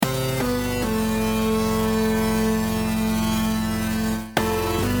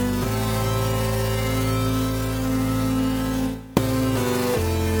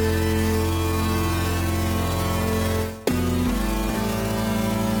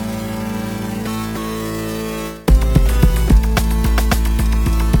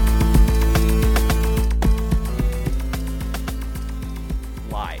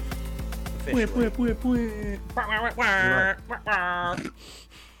You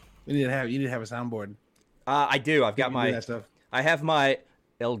didn't have a soundboard. I do. I've got do my. that stuff. I have my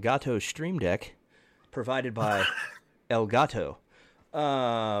Elgato Stream Deck, provided by Elgato,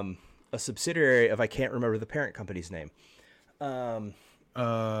 a subsidiary of I can't remember the parent company's name.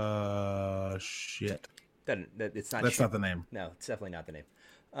 Shit. It's not. That's not the name. No, it's definitely not the name.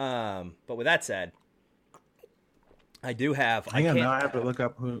 But with that said, I do have. Hang on, now I have to look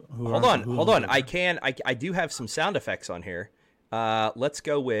up who. Hold on. I do have some sound effects on here. Let's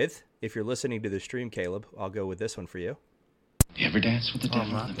go with, if you're listening to the stream, Caleb, I'll go with this one for you. You ever dance with the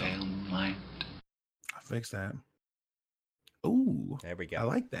devil in the pale moonlight? I fixed that. Ooh, there we go. I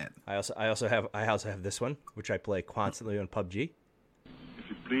like that. I also have this one, which I play constantly on PUBG. If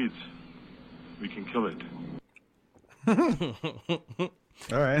it bleeds, we can kill it.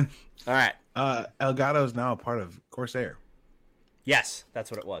 All right. Elgato is now a part of Corsair. Yes, that's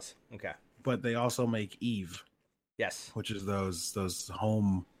what it was. Okay. But they also make Eve. Yes. Which is those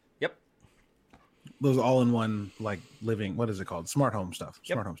home. Yep. Those all-in-one, like, living, what is it called? Smart home stuff.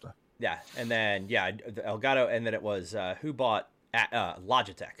 Yep. Smart home stuff. Yeah, and then the Elgato, and then it was who bought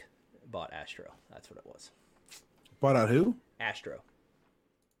Logitech bought Astro. That's what it was. Bought out who? Astro.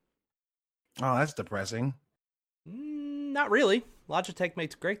 Oh, that's depressing. Not really. Logitech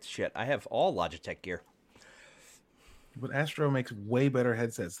makes great shit. I have all Logitech gear. But Astro makes way better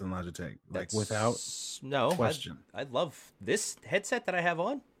headsets than Logitech. Like, without question. I love this headset that I have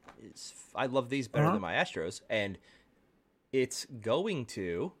on. I love these better than my Astros, and it's going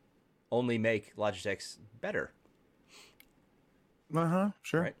to only make Logitech's better.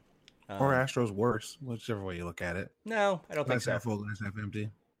 Sure. Right? Or Astro's worse, whichever way you look at it. No, I don't think so. Glass half full, glass half empty.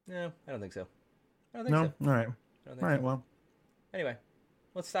 No, I don't think so. All right. All right, well. Anyway,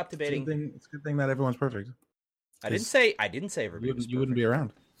 let's stop debating. It's a good thing not everyone's perfect. I didn't say everybody was perfect. You wouldn't be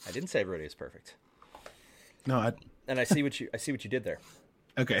around. I didn't say everybody is perfect. No, and I see what you did there.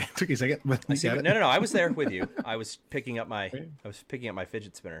 Okay, took you a second, but no. I was there with you. I was picking up my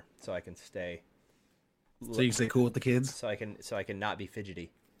fidget spinner so I can stay. So you can stay cool with the kids. So I can not be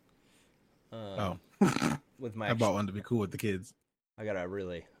fidgety. With my. I bought one to be cool with the kids. I got a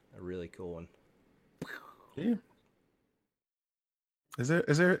really cool one. Yeah. Is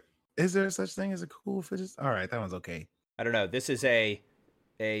there such thing as a cool fidget? All right, that one's okay. I don't know. This is a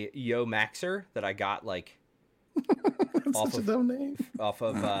Yo Maxer that I got like. Off of dumb name. Off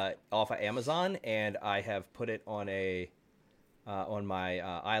of Amazon, and I have put it on on my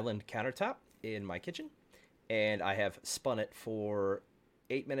island countertop in my kitchen, and I have spun it for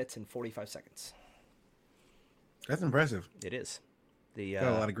 8 minutes and 45 seconds. That's impressive. It is. You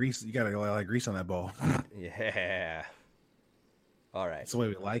got a lot of grease. You got a lot of grease on that ball. Yeah. All right. That's the way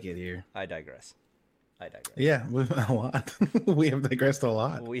we like it here. I digress. Yeah, a lot. We have digressed a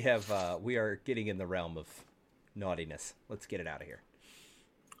lot. We are getting in the realm of naughtiness. Let's get it out of here.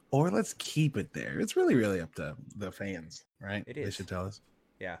 Or let's keep it there. It's really, really up to the fans, right? It is. They should tell us.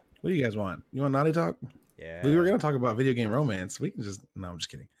 Yeah. What do you guys want? You want naughty talk? Yeah. We were going to talk about video game romance. We can just... No, I'm just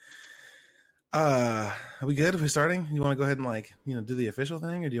kidding. Are we good? Are we starting? You want to go ahead and do the official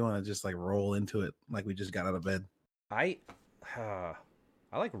thing, or do you want to just roll into it like we just got out of bed? I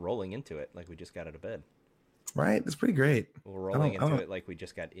like rolling into it like we just got out of bed. Right? It's pretty great. We're rolling into it like we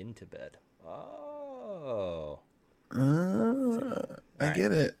just got into bed. Oh. I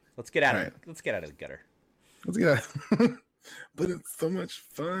get it. Let's get out of the gutter. Let's get out. But it's so much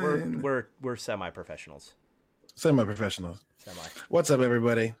fun. We're semi-professionals. Semi-professionals. What's up,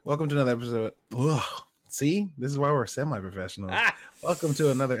 everybody? Welcome to another episode. Ugh. See? This is why we're semi-professionals. Welcome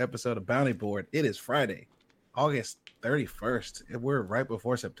to another episode of Bounty Board. It is Friday, August 31st. We're right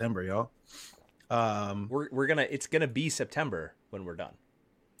before September, y'all. It's gonna be September when we're done.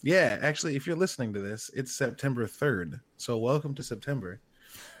 Yeah, actually, if you're listening to this, it's September 3rd. So welcome to September.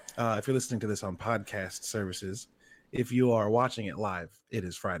 If you're listening to this on podcast services, if you are watching it live, it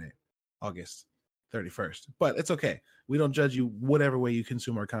is Friday, August 31st. But it's okay. We don't judge you whatever way you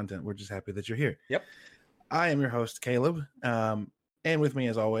consume our content. We're just happy that you're here. Yep. I am your host, Caleb. And with me,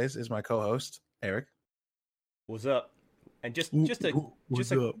 as always, is my co-host, Eric. What's up? And just a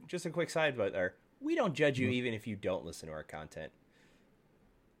quick side note there. We don't judge you even if you don't listen to our content.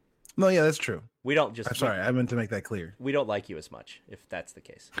 No, yeah, that's true. We don't just. I'm sorry, I meant to make that clear. We don't like you as much, if that's the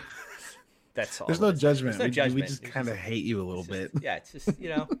case. That's all. There's no judgment. We just It's kind of hate you a little bit. Yeah, it's just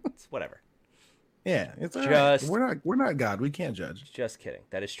it's whatever. Yeah, it's all right. We're not God. We can't judge. Just kidding.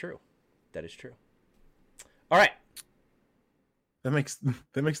 That is true. All right. That makes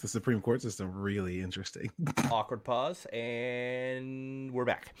the Supreme Court system really interesting. Awkward pause, and we're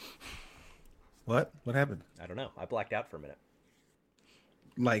back. What happened? I don't know. I blacked out for a minute.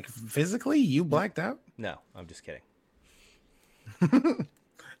 Like physically, you blacked out? No, I'm just kidding.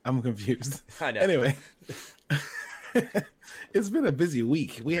 I'm confused. I know. Anyway, it's been a busy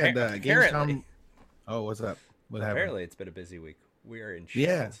week. We had Apparently. Gamescom. Oh, what's up? What happened? Apparently, it's been a busy week. We are in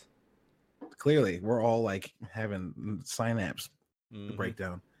Yeah. shambles. Clearly, we're all like having synapse Mhm.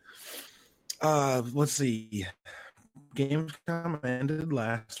 breakdown. Let's see. Gamescom ended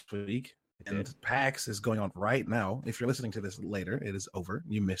last week, and PAX is going on right now. If you're listening to this later, it is over.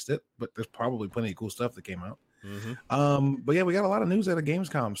 You missed it, but there's probably plenty of cool stuff that came out. But yeah, we got a lot of news out of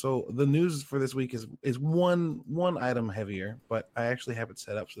Gamescom. So the news for this week is one item heavier, but I actually have it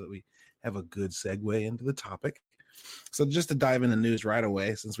set up so that we have a good segue into the topic. So just to dive into news right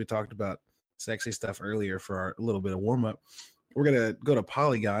away, since we talked about sexy stuff earlier for our little bit of warm up, we're gonna go to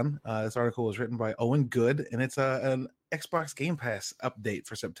Polygon. This article was written by Owen Good, and it's an Xbox Game Pass update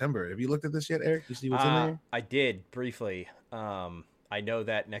for September. Have you looked at this yet, Eric? You see what's in there? I did briefly. I know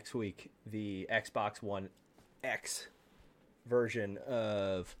that next week the Xbox One X version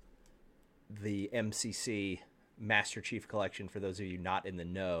of the MCC Master Chief Collection, for those of you not in the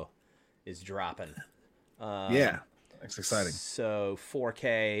know, is dropping. Yeah, that's exciting. So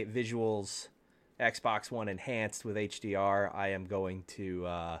 4K visuals, Xbox One enhanced with HDR. I am going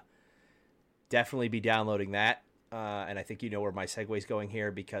to definitely be downloading that. And I think you know where my segue is going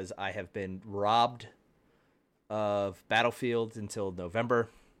here, because I have been robbed of Battlefield until November.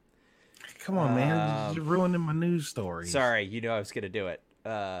 Come on, man. You're ruining my news story. Sorry, you know I was going to do it.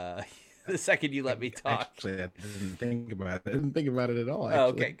 The second you let me talk. Actually, I didn't think about it. I didn't think about it at all. Oh,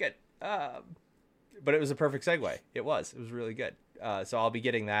 okay, good. But it was a perfect segue. It was really good. So I'll be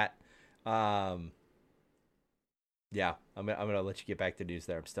getting that. Yeah, I'm gonna let you get back to news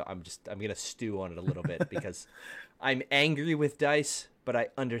there. I'm gonna stew on it a little bit because I'm angry with DICE, but I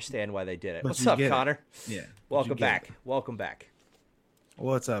understand why they did it. But What's you up, get it. Connor? Yeah. Welcome back. Welcome back.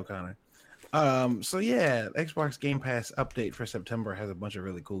 What's up, Connor? So yeah, Xbox Game Pass update for September has a bunch of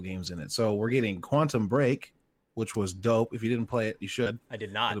really cool games in it. So we're getting Quantum Break, which was dope. If you didn't play it, you should. I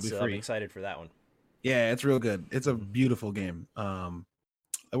did not, It'll be so free. I'm excited for that one. Yeah, it's real good. It's a beautiful game.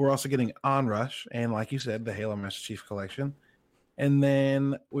 We're also getting Onrush, and like you said, the Halo Master Chief Collection. And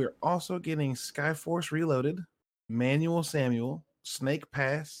then we're also getting Skyforce Reloaded, Manual Samuel, Snake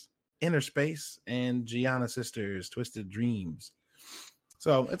Pass, Inner Space, and Gianna Sisters Twisted Dreams.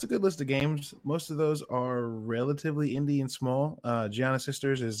 So it's a good list of games. Most of those are relatively indie and small. Gianna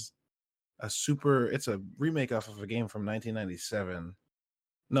Sisters is it's a remake off of a game from 1997.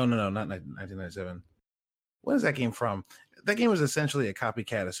 No, not 1997. What is that game from? That game was essentially a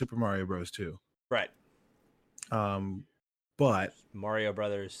copycat of Super Mario Bros. 2. Right. But Mario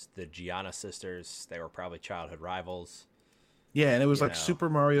Brothers, the Gianna sisters, they were probably childhood rivals. yeah, and it was You like know. Super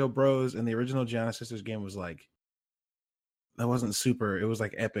Mario Bros. And the original Gianna Sisters game was like, that wasn't super. It was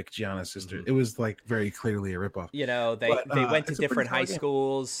like Epic Gianna Sisters. Mhm. It was like very clearly a ripoff. You know, they But, went to it's a pretty different high solid game.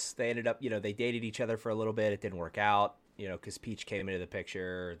 schools. They ended up, they dated each other for a little bit. It didn't work out, because Peach came into the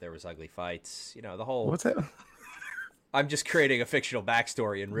picture. There was ugly fights. The whole. What's that? I'm just creating a fictional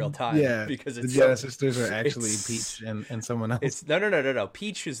backstory in real time. Yeah, because the it's Gianna Sisters are actually it's- Peach and someone else. It's no.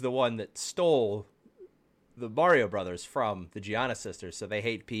 Peach is the one that stole the Mario Brothers from the Gianna sisters, so they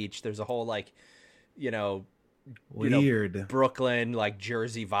hate Peach. There's a whole Weird. Brooklyn,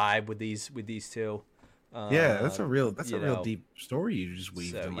 Jersey vibe with these two. Yeah, that's a real you know, deep story you just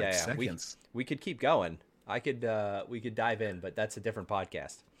weaved so, in like yeah, seconds. We could keep going. We could dive in, but that's a different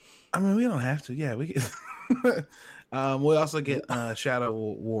podcast. I mean, we don't have to. Yeah, we could. We also get Shadow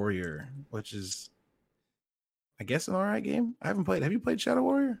Warrior, which is, I guess, an alright game. I haven't played. Have you played Shadow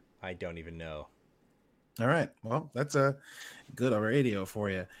Warrior? I don't even know. All right. Well, that's a good radio for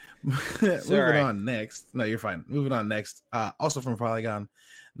you. Moving Sorry. on next. No, you're fine. Moving on next. Also from Polygon,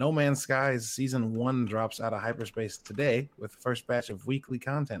 No Man's Skies Season 1 drops out of hyperspace today with the first batch of weekly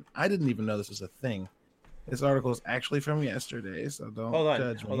content. I didn't even know this was a thing. This article is actually from yesterday, so don't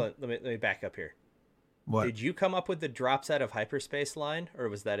judge me. Hold on. Let me back up here. What? Did you come up with the drops out of hyperspace line, or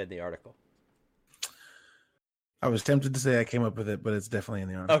was that in the article? I was tempted to say I came up with it, but it's definitely in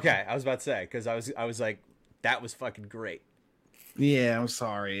the article. Okay, I was about to say, because I was like, that was fucking great. Yeah, I'm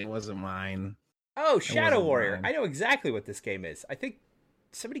sorry. It wasn't mine. Oh, Shadow wasn't Warrior. mine. I know exactly what this game is. I think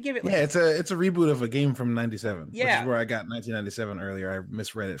somebody gave it Yeah, it's a reboot of a game from 97. Which Yeah. is where I got 1997 earlier. I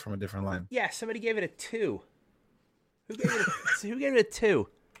misread it from a different line. Yeah, somebody gave it a 2. Who gave it a 2?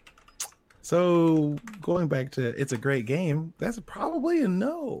 So going back to it's a great game, that's probably a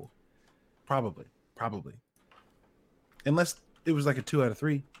no. Probably. Unless it was like a 2 out of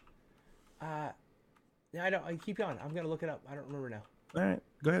 3. Yeah, I don't. I keep going. I'm gonna look it up. I don't remember now. All right,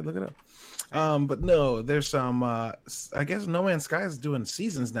 go ahead, look it up. But no, there's some. I guess No Man's Sky is doing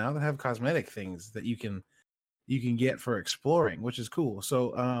seasons now that have cosmetic things that you can get for exploring, which is cool.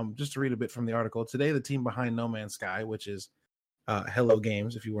 So, just to read a bit from the article today, the team behind No Man's Sky, which is Hello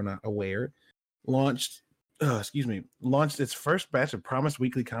Games, if you were not aware, launched its first batch of promised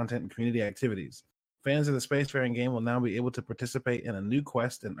weekly content and community activities. Fans of the spacefaring game will now be able to participate in a new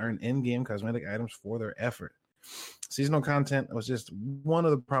quest and earn in-game cosmetic items for their effort. Seasonal content was just one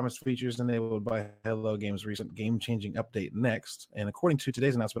of the promised features enabled by Hello Games' recent game-changing update Next. And according to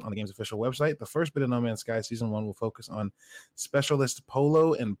today's announcement on the game's official website, the first bit of No Man's Sky Season 1 will focus on Specialist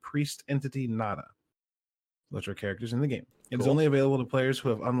Polo and Priest Entity Nada, which are characters in the game. It is only available to players who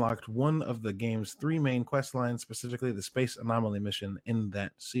have unlocked one of the game's 3 main quest lines, specifically the Space Anomaly mission in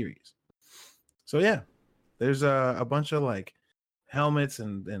that series. So yeah, there's a bunch of like helmets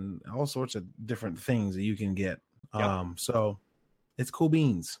and all sorts of different things that you can get. Yep. So it's cool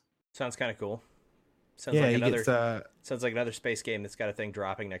beans. Sounds kind of cool. Sounds like another space game that's got a thing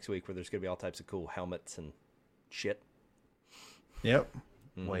dropping next week where there's going to be all types of cool helmets and shit. Yep.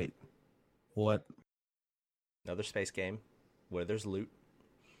 Wait. What? Another space game where there's loot.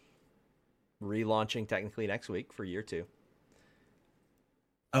 Relaunching technically next week for year 2.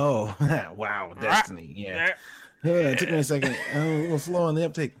 Oh, wow. Destiny. Yeah. It took me a second. A little slow on the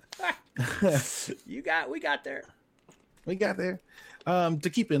uptake. We got there. We got there. To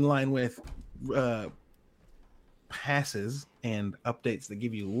keep in line with passes and updates that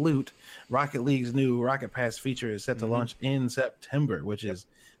give you loot, Rocket League's new Rocket Pass feature is set to launch in September, which is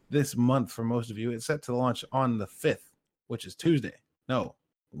this month for most of you. It's set to launch on the 5th, which is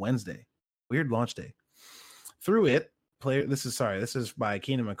Wednesday. Weird launch day. Through it, this is by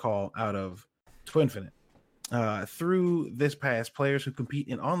Keenan McCall out of Twinfinite. Through this pass, players who compete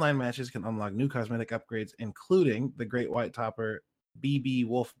in online matches can unlock new cosmetic upgrades, including the Great White Topper, BB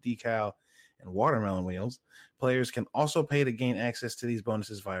Wolf decal, and watermelon wheels. Players can also pay to gain access to these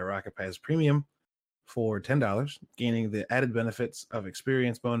bonuses via Rocket Pass Premium for $10, gaining the added benefits of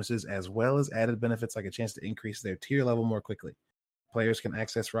experience bonuses as well as added benefits like a chance to increase their tier level more quickly. Players can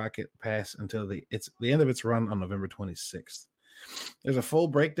access Rocket Pass until the end of its run on November 26th. There's a full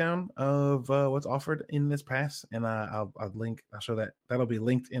breakdown of what's offered in this pass, and I'll show that. That'll be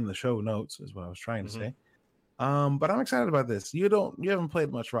linked in the show notes, is what I was trying to say. But I'm excited about this. You haven't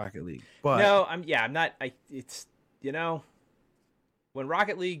played much Rocket League, but no, I'm not. It's when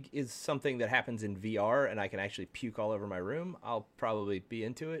Rocket League is something that happens in VR and I can actually puke all over my room, I'll probably be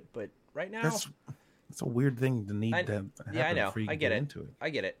into it. But right now, it's a weird thing to need to happen. Yeah, I know. For you to I get it. Into it. I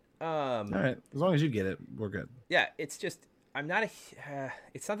get it. All right, as long as you get it, we're good. Yeah, it's just I'm not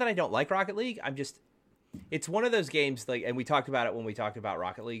it's not that I don't like Rocket League. It's one of those games like, and we talked about it when we talked about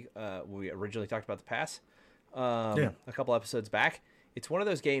Rocket League. When we originally talked about the pass. A couple episodes back. It's one of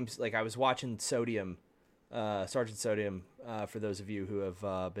those games like I was watching Sodium, Sergeant Sodium, for those of you who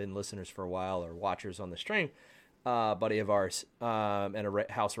have been listeners for a while or watchers on the stream, buddy of ours, and a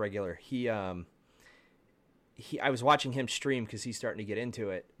house regular. I was watching him stream because he's starting to get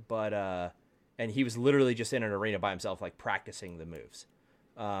into it, but and he was literally just in an arena by himself, like practicing the moves.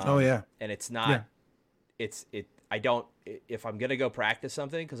 And it's not, if I'm going to go practice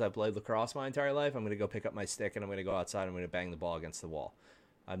something, because I've played lacrosse my entire life, I'm going to go pick up my stick and I'm going to go outside and I'm going to bang the ball against the wall.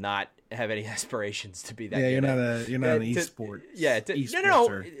 I'm not have any aspirations to be that. Yeah, you're not an e-sport.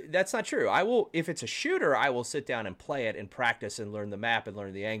 No, that's not true. I will, if it's a shooter, I will sit down and play it and practice and learn the map and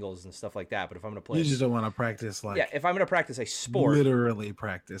learn the angles and stuff like that. But if I'm going to play, you just don't want to practice if I'm going to practice a sport, literally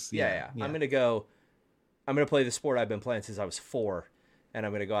practice. Yeah. I'm going to play the sport I've been playing since I was 4. And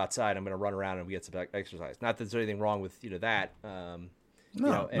I'm going to go outside. I'm going to run around and get some exercise. Not that there's anything wrong with that.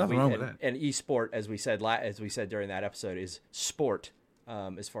 Nothing wrong with that. And e-sport, as we said during that episode, is sport,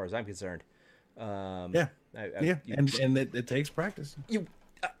 as far as I'm concerned. And it takes practice. You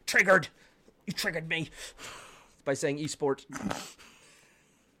triggered me by saying e-sport.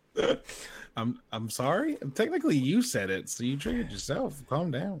 I'm sorry. Technically, you said it, so you triggered yourself.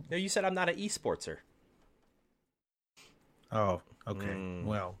 Calm down. No, you said I'm not an e-sportser. Oh, okay.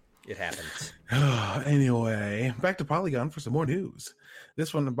 Well, it happens. Anyway, back to Polygon for some more news.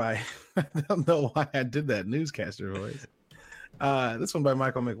 This one by I don't know why I did that newscaster voice. This one by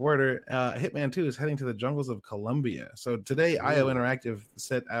Michael McWhorter. Hitman 2 is heading to the jungles of Colombia. So today, IO Interactive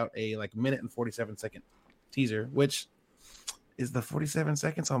set out a minute and 47-second teaser, which is the 47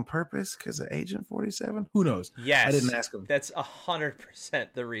 seconds on purpose because of Agent 47. Who knows? Yes, I didn't ask him. That's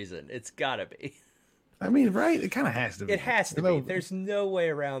 100% the reason. It's gotta be. I mean, right? It kind of has to be. It has to be. There's no way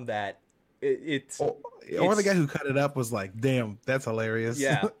around that. Or the guy who cut it up was like, damn, that's hilarious.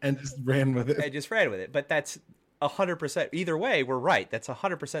 Yeah. And just ran with it. But 100%. Either way, we're right. That's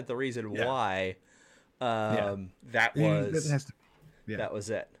 100% the reason why that That has to be. Yeah. that was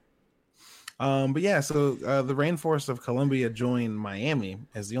it. But yeah, so the Rainforest of Columbia joined Miami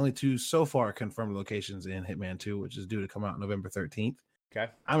as the only two so far confirmed locations in Hitman 2, which is due to come out November 13th. Okay.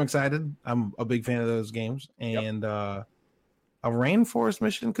 I'm excited. I'm a big fan of those games. And a Rainforest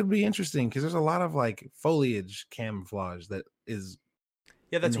mission could be interesting because there's a lot of like foliage camouflage that is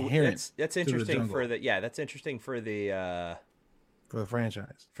that's interesting for that's interesting for the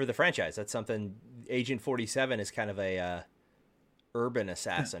franchise. For the franchise. That's something Agent 47 is kind of a urban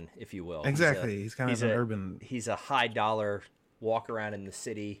assassin, if you will. Exactly. He's kind of an urban. He's a high dollar walk around in the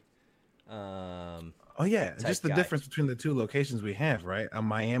city. Just the difference between the two locations we have, right? A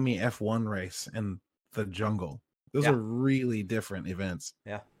Miami F1 race and the jungle. Those are really different events.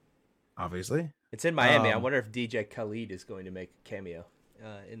 Yeah. Obviously. It's in Miami. I wonder if DJ Khaled is going to make a cameo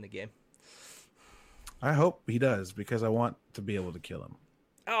in the game. I hope he does because I want to be able to kill him.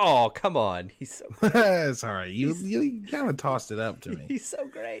 Oh, come on. He's so great. Sorry. You kind of tossed it up to me. He's so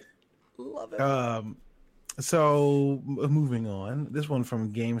great. Love it. So moving on, this one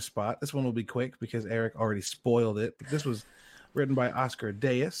from GameSpot. This one will be quick because Eric already spoiled it. But this was written by Oscar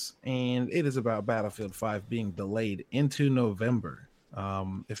Deas, and it is about Battlefield 5 being delayed into November.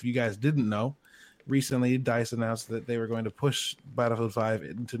 If you guys didn't know, recently DICE announced that they were going to push Battlefield 5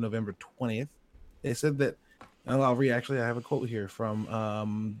 into November 20th. They said that, and I'll read, actually, I have a quote here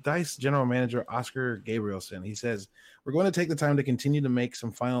from DICE General Manager Oscar Gabrielson. He says, "We're going to take the time to continue to make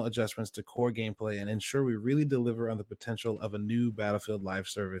some final adjustments to core gameplay and ensure we really deliver on the potential of a new Battlefield live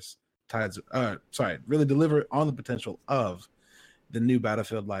service really deliver on the potential of the new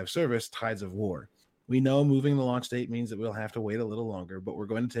Battlefield live service, Tides of War. We know moving the launch date means that we'll have to wait a little longer, but we're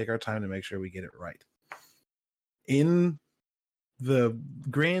going to take our time to make sure we get it right." In the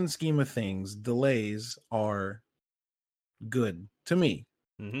grand scheme of things, delays are good to me.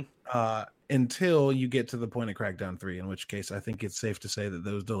 Until you get to the point of Crackdown 3, in which case I think it's safe to say that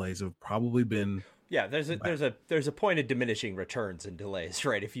those delays have probably been. Yeah, there's a point of diminishing returns and delays,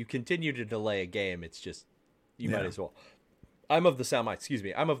 right? If you continue to delay a game, it's just you might as well. I'm of the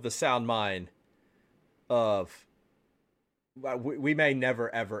sound mind of we may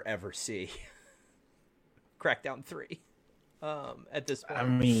never ever see Crackdown 3 at this point. I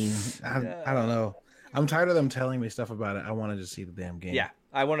mean, I don't know. I'm tired of them telling me stuff about it. I want to just see the damn game. Yeah,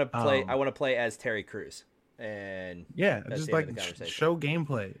 I want to play. I want to play as Terry Crews, and just like show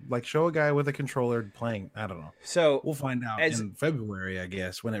gameplay. Like show a guy with a controller playing. I don't know. So we'll find out in February, I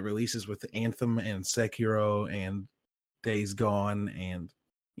guess, when it releases with Anthem and Sekiro and Days Gone and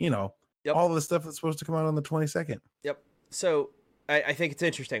all the stuff that's supposed to come out on the 22nd. Yep. So I think it's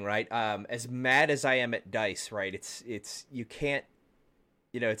interesting, right? As mad as I am at DICE, right? It's you can't.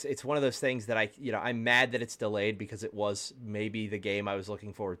 It's one of those things that I'm mad that it's delayed because it was maybe the game I was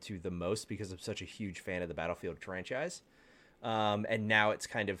looking forward to the most because I'm such a huge fan of the Battlefield franchise. And now it's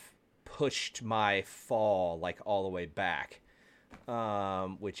kind of pushed my fall like all the way back,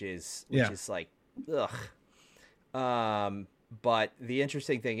 which is like, ugh. But the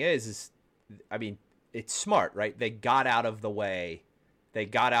interesting thing is, I mean, it's smart, right? They got out of the way. They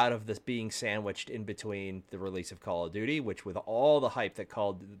got out of this being sandwiched in between the release of Call of Duty, which with all the hype that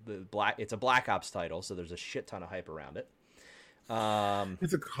it's a Black Ops title, so there's a shit ton of hype around it.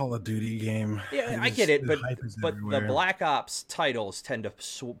 It's a Call of Duty game. Yeah, I get it, but the Black Ops titles tend to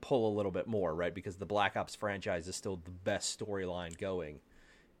pull a little bit more, right? Because the Black Ops franchise is still the best storyline going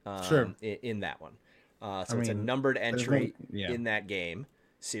in that one. It's a numbered entry in that game,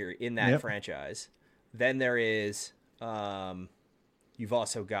 in that franchise. Then there is... you've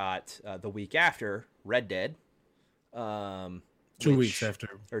also got the week after Red Dead. 2 weeks after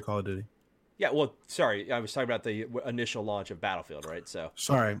Call of Duty. Yeah, well, sorry, I was talking about the initial launch of Battlefield, right? So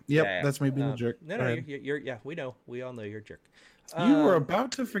sorry. Yep, that's me being a jerk. No, you're we know. We all know you're a jerk. You were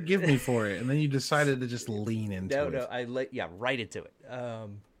about to forgive me for it, and then you decided to just lean into it. No, right into it.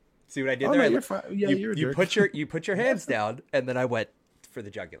 See what I did there? No, you're fine. Yeah, you're a jerk. You put your hands down, and then I went for the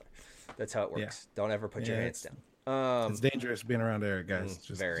jugular. That's how it works. Yeah. Don't ever put your hands down. It's dangerous being around Eric, guys.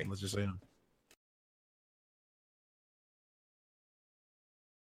 Very. Let's just say no.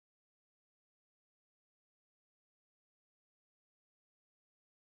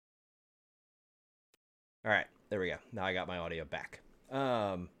 All right, there we go. Now I got my audio back.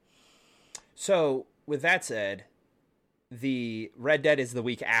 So with that said, the Red Dead is the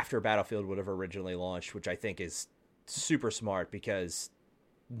week after Battlefield would have originally launched, which I think is super smart because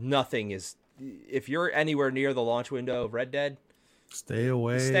nothing is. If you're anywhere near the launch window of Red Dead, stay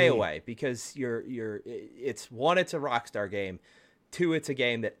away because it's one, it's a Rockstar game. 2, it's a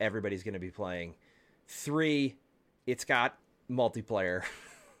game that everybody's going to be playing. 3, it's got multiplayer,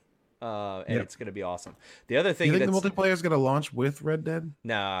 and Yep. it's going to be awesome. The other Do thing you think that's the multiplayer is going to launch with Red Dead?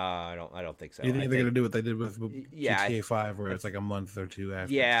 no, I don't think so. You think I they're going to think do what they did with yeah, GTA 5, where it's like a month or two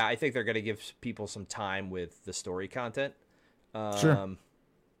after? yeah, I think they're going to give people some time with the story content. Sure.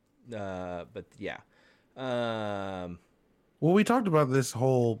 But yeah. Um, Well, we talked about this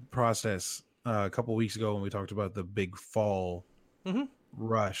whole process a couple weeks ago when we talked about the big fall Mhm.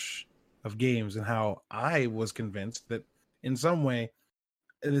 rush of games and how I was convinced that in some way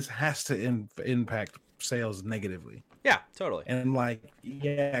this has to impact sales negatively. yeah, totally. And like,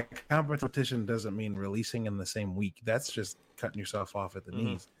 yeah, competition doesn't mean releasing in the same week. That's just cutting yourself off at the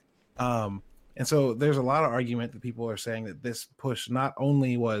knees. And so there's a lot of argument that people are saying that this push not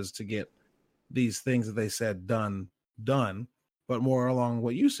only was to get these things that they said done, but more along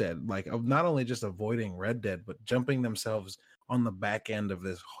what you said, like of not only just avoiding Red Dead, but jumping themselves on the back end of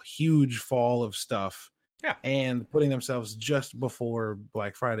this huge fall of stuff. Yeah. And putting themselves just before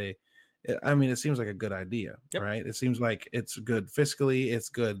Black Friday. I mean, it seems like a good idea, Yep. right? It seems like it's good fiscally, it's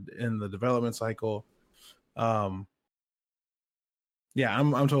good in the development cycle. Yeah,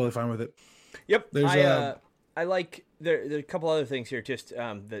 I'm totally fine with it. Yep. There's I like there are a couple other things here. Just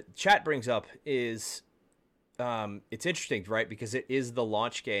the chat brings up is it's interesting, right? Because it is the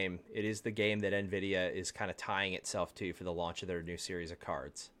launch game. It is the game that NVIDIA is kind of tying itself to for the launch of their new series of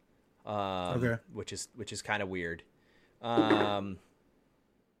cards. Okay. Which is kind of weird.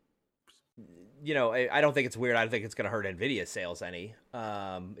 You know, I don't think it's weird. I don't think it's going to hurt NVIDIA sales any.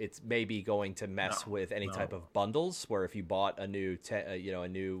 It's maybe going to mess with any type of bundles where if you bought a new, a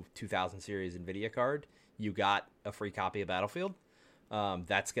new 2000 series NVIDIA card, you got a free copy of Battlefield.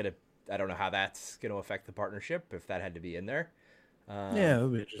 That's going to, I don't know how that's going to affect the partnership if that had to be in there. yeah, that'll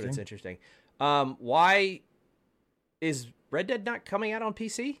be interesting. But it's interesting. Why is Red Dead not coming out on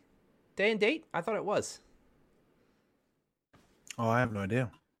PC day and date? I thought it was. Oh, I have no idea.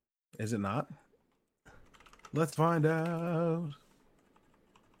 Is it not? Let's find out.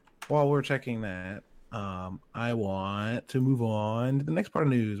 While we're checking that, I want to move on to the next part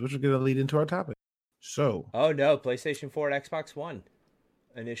of news, which is going to lead into our topic. So, Oh no, PlayStation 4 and Xbox One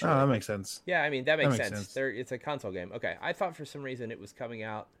initially. oh, that makes sense. Yeah, I mean that makes That makes sense. sense. It's a console game. Okay, I thought for some reason it was coming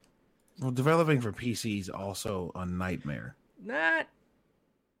out. Well, developing for PC is also a nightmare. Not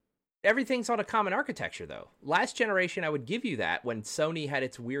everything's on a common architecture though. Last generation, I would give you that when Sony had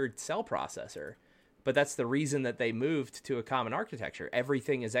its weird cell processor, but that's the reason that they moved to a common architecture.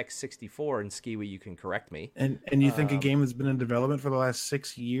 Everything is x64, and Skiwi, you can correct me. And you think a game that's been in development for the last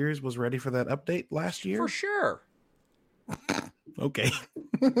 6 years was ready for that update last year? For sure. Okay.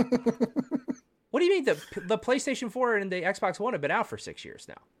 What do you mean the PlayStation 4 and the Xbox One have been out for 6 years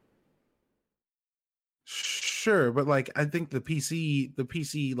now? Sure, but like I think the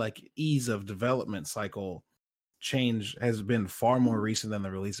PC like ease of development cycle change has been far more recent than the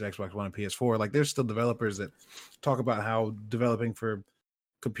release of Xbox One and PS4. Like there's still developers that talk about how developing for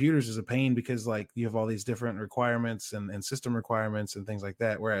computers is a pain because like you have all these different requirements and system requirements and things like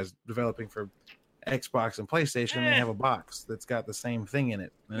that. Whereas developing for Xbox and PlayStation, they have a box that's got the same thing in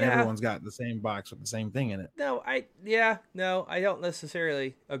it, and Yeah. everyone's got the same box with the same thing in it. No, I don't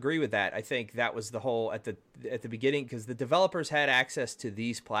necessarily agree with that. I think that was the whole at the beginning because the developers had access to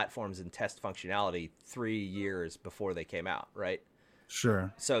these platforms and test functionality 3 years before they came out, right?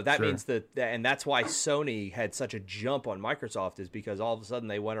 Sure. So that Sure. means and that's why Sony had such a jump on Microsoft is because all of a sudden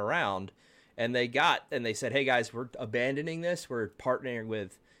they went around and they said, "Hey guys, we're abandoning this. We're partnering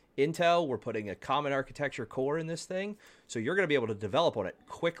with Intel. We're putting a common architecture core in this thing. So you're going to be able to develop on it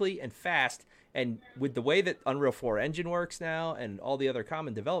quickly and fast. And with the way that Unreal 4 engine works now and all the other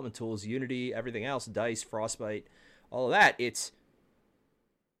common development tools, Unity, everything else, DICE, Frostbite, all of that, it's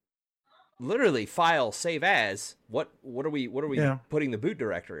literally file save as what are we putting the boot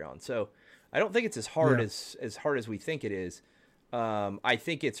directory on. So I don't think it's as hard as we think it is. I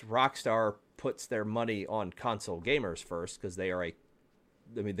think it's Rockstar puts their money on console gamers first because they are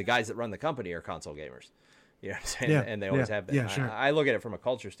the guys that run the company are console gamers. You know what I'm saying? Yeah, And they always have been. yeah, sure. I look at it from a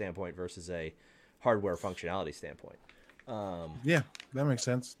culture standpoint versus a hardware functionality standpoint. Yeah, that makes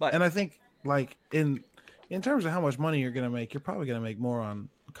sense. But- And I think like in terms of how much money you're gonna make, you're probably gonna make more on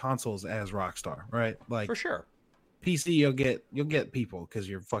consoles as Rockstar, right? Like For sure. PC, you'll get people because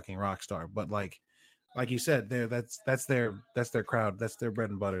you're fucking Rockstar. But like you said, that's their crowd, that's their bread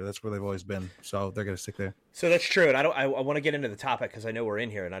and butter. That's where they've always been. So they're gonna stick there. So that's true, and I want to get into the topic because I know we're in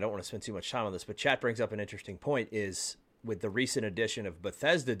here, and I don't want to spend too much time on this. But chat brings up an interesting point: is with the recent addition of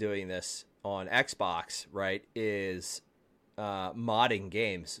Bethesda doing this on Xbox, right? Is modding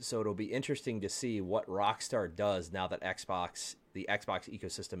games. So it'll be interesting to see what Rockstar does now that the Xbox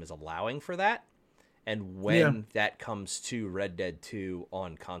ecosystem is allowing for that, and when that comes to Red Dead 2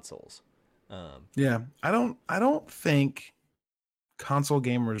 on consoles. Yeah, I don't think console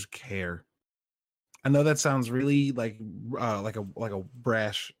gamers care. I know that sounds really like a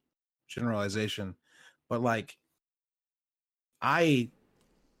brash generalization, but like I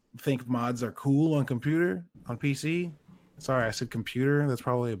think mods are cool on PC. Sorry, I said computer. That's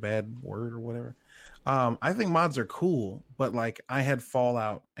probably a bad word or whatever. I think mods are cool, but like I had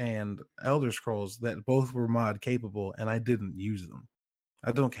Fallout and Elder Scrolls that both were mod capable, and I didn't use them.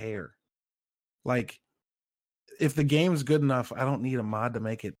 I don't care. Like, if the game's good enough, I don't need a mod to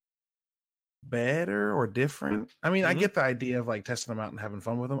make it better or different. I mean, I get the idea of like testing them out and having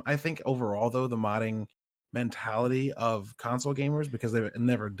fun with them. I think overall, though, the modding mentality of console gamers, because they've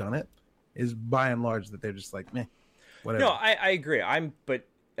never done it, is by and large that they're just like, meh, whatever. No, I agree. I'm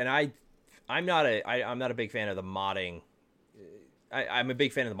not a big fan of the modding. I'm a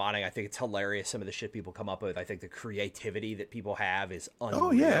big fan of the modding. I think it's hilarious, some of the shit people come up with. I think the creativity that people have is unreal. Oh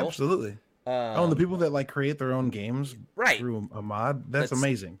yeah, absolutely. And the people that like create their own games right through a mod, that's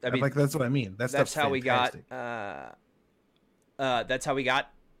amazing. I mean, like that's what I mean. That's how fantastic. That's how we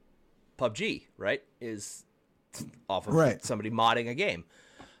got PUBG, right? Is off of somebody modding a game.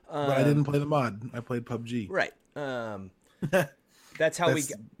 But I didn't play the mod. I played PUBG. Right. That's how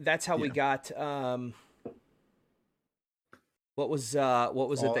we got what was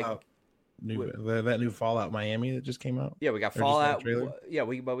Fallout. it that new Fallout Miami that just came out? Yeah, we got Fallout. Yeah,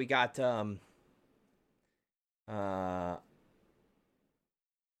 we got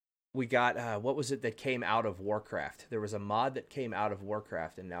what was it that came out of Warcraft? There was a mod that came out of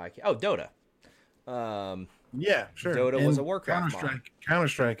Warcraft, and now Dota. Yeah, sure. Dota was a Warcraft mod.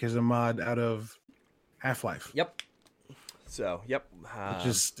 Counter-Strike is a mod out of Half-Life. Yep. So, yep. Which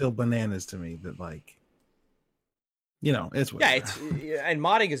is still bananas to me that, like, you know, it's whatever. Yeah, and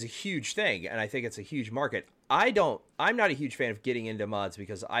modding is a huge thing, and I think it's a huge market. I'm not a huge fan of getting into mods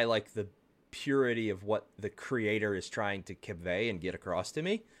because I like the purity of what the creator is trying to convey and get across to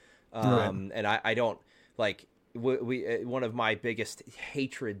me. And I don't like one of my biggest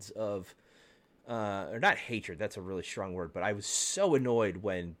hatreds of or not hatred, that's a really strong word, but I was so annoyed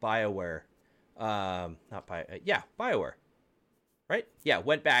when BioWare right? Yeah,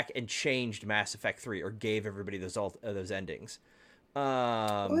 went back and changed Mass Effect 3 or gave everybody those endings.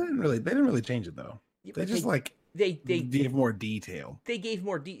 Well, they didn't really change it though. They just they gave more detail. They gave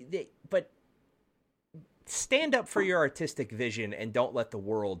more but stand up for your artistic vision and don't let the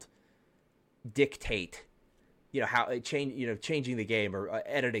world dictate, how changing the game or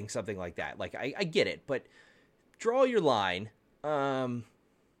editing something like that. Like I get it, but draw your line.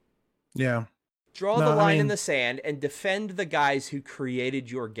 Yeah. Draw the line in the sand and defend the guys who created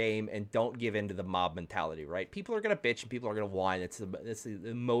your game and don't give in to the mob mentality, right? People are going to bitch and people are going to whine. It's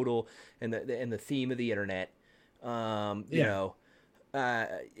the modal and the theme of the internet. It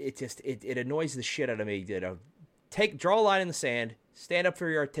annoys the shit out of me. Draw a line in the sand, stand up for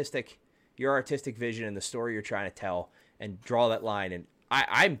your artistic vision and the story you're trying to tell, and draw that line. And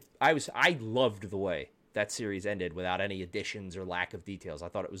I loved the way that series ended without any additions or lack of details. I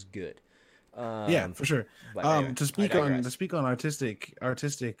thought it was good. Yeah, for sure. Anyway, to speak on artistic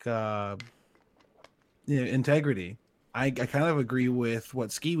integrity, I kind of agree with what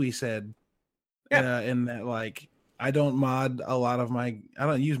Skiwi said. In that, like, I don't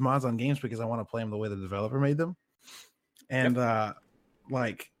use mods on games because I want to play them the way the developer made them, and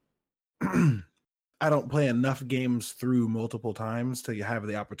like I don't play enough games through multiple times to have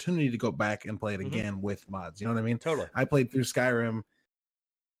the opportunity to go back and play it again with mods. You know what I mean? Totally. I played through Skyrim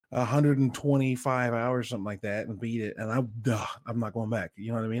 125 hours, something like that, and beat it, and I'm not going back.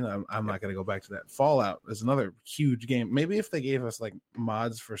 You know what I mean? I'm not going to go back to that. Fallout is another huge game. Maybe if they gave us like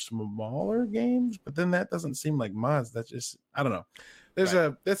mods for smaller games, but then that doesn't seem like mods. That's just, I don't know. This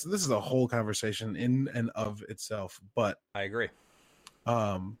is a whole conversation in and of itself. But I agree.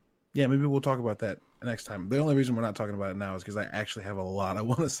 Yeah, maybe we'll talk about that next time. The only reason we're not talking about it now is because I actually have a lot I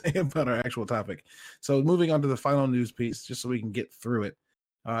want to say about our actual topic. So moving on to the final news piece, just so we can get through it.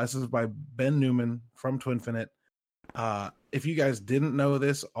 This is by Ben Newman from Twinfinite. If you guys didn't know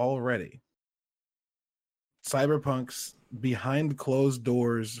this already, Cyberpunk's behind closed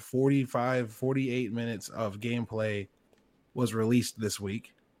doors 48 minutes of gameplay was released this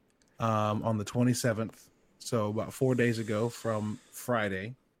week on the 27th. So about 4 days ago from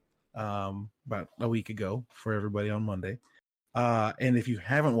Friday, about a week ago for everybody on Monday. And if you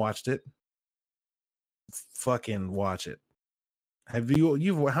haven't watched it, fucking watch it. Have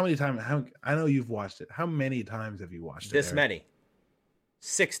how many times? I know you've watched it. How many times have you watched it? This many.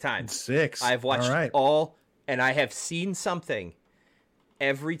 6 times. 6. I've watched all, and I have seen something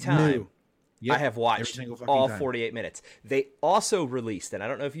every time Yep, I have every watched single fucking all time. 48 minutes. They also released, and I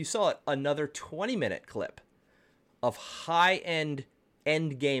don't know if you saw it, another 20-minute clip of high-end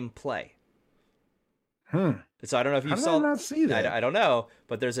end game play. So I don't know if you How did saw. I not see that? I don't know,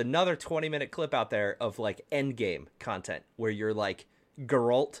 but there's another 20-minute clip out there of like end game content where you're like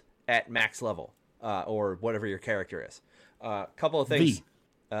Geralt at max level, or whatever your character is. Couple of things.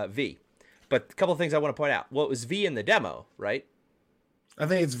 V. But a couple of things I want to point out. Well, it was V in the demo, right? I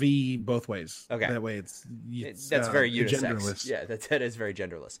think it's V both ways. Okay. That way it's That's very unisex. genderless. Yeah, that is very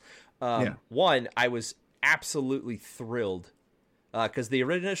genderless. Yeah. One, I was absolutely thrilled because the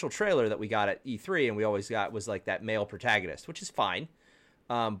initial trailer that we got at E3 and we always got was like that male protagonist, which is fine.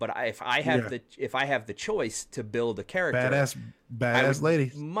 But if I have the choice to build a character, Badass I would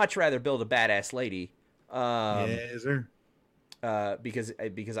lady. much rather build a badass lady. Yes, sir.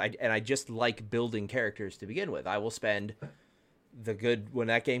 Because I just like building characters to begin with. I will spend when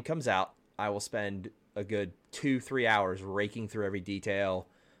that game comes out, I will spend a good 2-3 hours raking through every detail.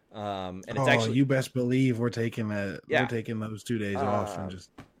 And it's actually, you best believe we're taking that. Yeah. We're taking those 2 days off and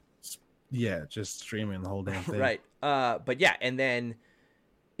just streaming the whole damn thing. right. But yeah, and then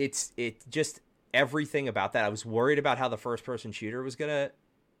it just everything about that. I was worried about how the first person shooter was gonna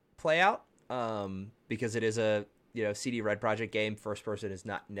play out. Because it is a CD Red Project game. First person is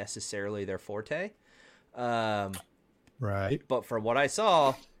not necessarily their forte. Right. But from what I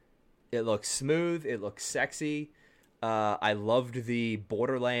saw, it looks smooth. It looks sexy. I loved the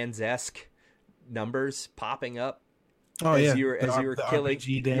Borderlands-esque numbers popping up. Oh, as yeah. you were killing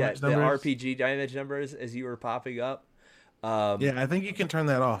RPG damage numbers. the RPG damage numbers as you were popping up. Yeah, I think you can turn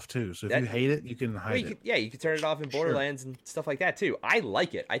that off too. So if you hate it, you can hide it. You can turn it off in Borderlands and stuff like that too. I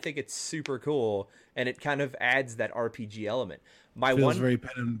like it. I think it's super cool, and it kind of adds that RPG element. Feels very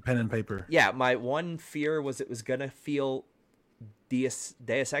pen and paper. Yeah, my one fear was it was gonna feel Deus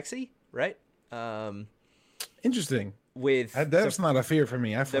Exy, right? Interesting. That's not a fear for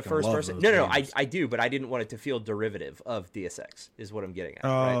me. I the first love person. those No, games. I do, but I didn't want it to feel derivative of Deus Ex. Is what I'm getting at.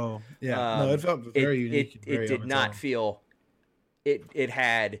 Oh, right? yeah. No, it felt very unique. It did not feel. It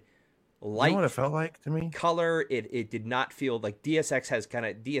had light. You know what it felt like to me? Color. It did not feel like DSX is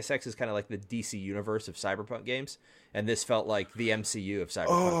kind of like the DC universe of Cyberpunk games, and this felt like the MCU of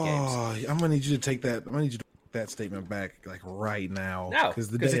Cyberpunk games. I'm gonna need you to take that. I'm gonna need you to take that statement back like right now. No, because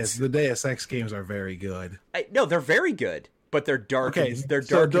the Deus Ex games are very good. No, they're very good, but they're dark. Okay, they're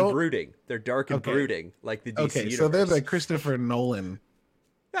dark and brooding. They're dark and brooding, like the DC universe. So they're the Christopher Nolan.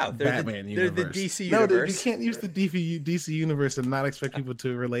 No, they're Batman universe. They're the DC universe. No, dude, you can't use the DC universe and not expect people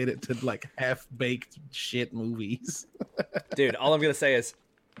to relate it to like half-baked shit movies. Dude, all I'm gonna say is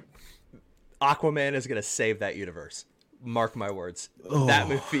Aquaman is gonna save that universe. Mark my words. That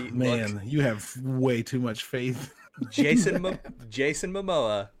movie, man, you have way too much faith. Jason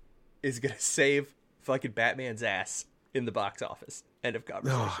Momoa is gonna save fucking Batman's ass in the box office. End of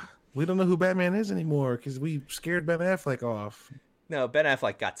conversation. We don't know who Batman is anymore because we scared Ben Affleck off. No, Ben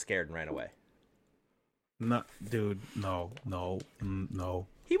Affleck got scared and ran away. No, dude, no.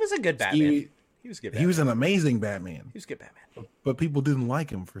 He was a good Batman. He was good. Batman. He was an amazing Batman. He was good Batman. But people didn't like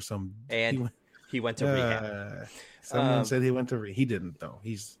him for some. And he went to rehab. Someone said he went to He didn't though.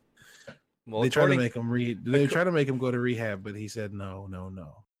 Well, they tried to make him They tried to make him go to rehab, but he said no.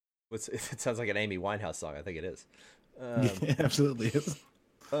 It sounds like an Amy Winehouse song. I think it is. Yeah, absolutely is.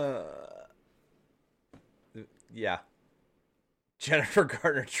 Yeah. Jennifer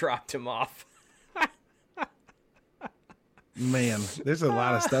Garner dropped him off. Man, there's a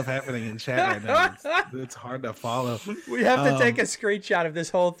lot of stuff happening in chat right now. It's hard to follow. We have to take a screenshot of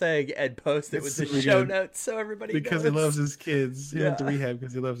this whole thing and post it with the show notes so everybody because knows. He loves his kids. He went to rehab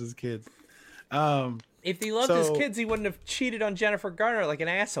because he loves his kids. If he loved his kids, he wouldn't have cheated on Jennifer Garner like an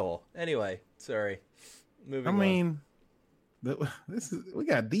asshole. Anyway, sorry. Moving on. We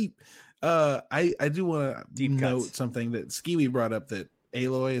got deep. I do want to note something that Skiwi brought up, that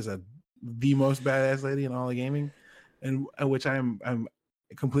Aloy is the most badass lady in all of gaming, and which I'm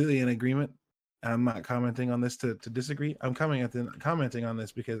completely in agreement. I'm not commenting on this to disagree. I'm commenting on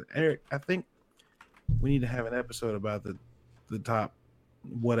this because Eric, I think we need to have an episode about the top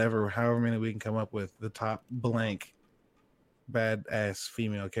however many we can come up with, the top blank badass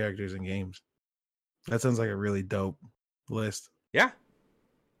female characters in games. That sounds like a really dope list. Yeah.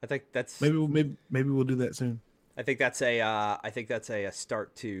 I think that's maybe we'll do that soon. I think that's a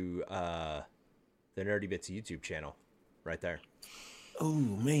start to the Nerdy Bits YouTube channel, right there. Oh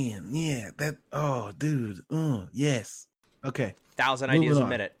man, yeah, dude, yes. Okay, 1,000 ideas a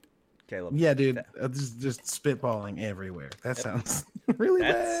minute, Caleb. Yeah, dude, just spitballing everywhere. That sounds really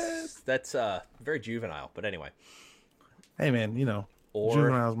bad. That's very juvenile, but anyway. Hey man, or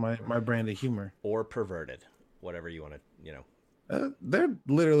Juvenile's my brand of humor. or perverted, whatever you want to, They're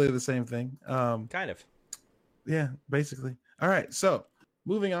literally the same thing. kind of. Yeah, basically. All right, so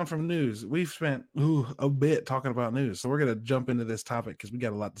moving on from news, we've spent a bit talking about news, so we're gonna jump into this topic because we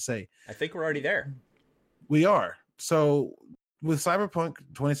got a lot to say. I think we're already there. We are. So with Cyberpunk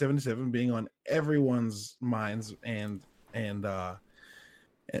 2077 being on everyone's minds and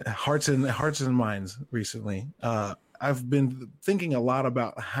hearts and minds recently, I've been thinking a lot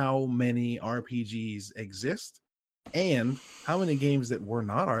about how many RPGs exist and how many games that were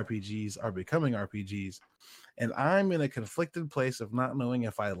not RPGs are becoming RPGs. And I'm in a conflicted place of not knowing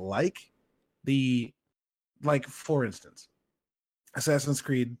if I like for instance, Assassin's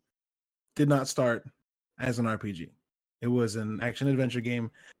Creed did not start as an RPG. It was an action adventure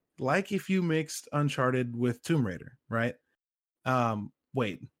game, like if you mixed Uncharted with Tomb Raider, right?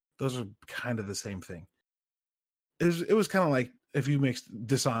 Wait, those are kind of the same thing. It was kind of like if you mixed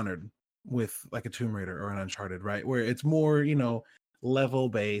Dishonored with like a Tomb Raider or an Uncharted, right? Where it's more, level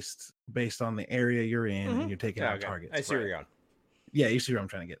based on the area you're in and you're taking out targets. I see where you're going. Yeah, you see where I'm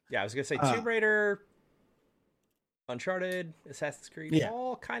trying to get. Yeah, I was gonna say Tomb Raider, Uncharted, Assassin's Creed,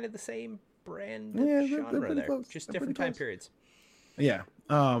 all kind of the same brand of genre there, close. Just different time periods. Yeah,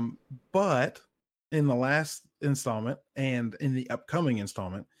 but in the last installment and in the upcoming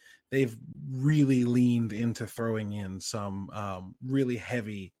installment, they've really leaned into throwing in some really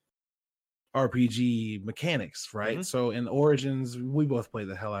heavy RPG mechanics, right? Mm-hmm. So in Origins, we both played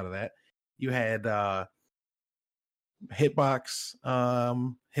the hell out of that. You had hitbox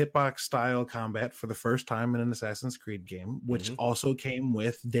style combat for the first time in an Assassin's Creed game, which also came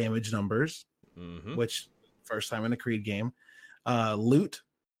with damage numbers, which first time in a Creed game.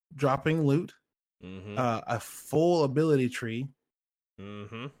 Dropping loot, a full ability tree,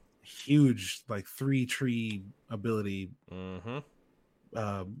 huge like 3-tree ability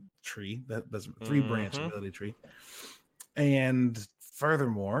tree, that's 3-branch ability tree. And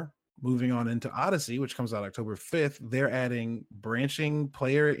furthermore, moving on into Odyssey, which comes out October 5th, they're adding branching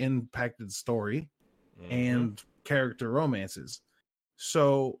player impacted story and character romances.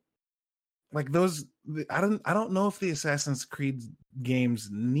 So like those, I don't know if the Assassin's Creed games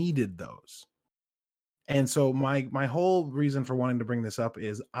needed those. And so my whole reason for wanting to bring this up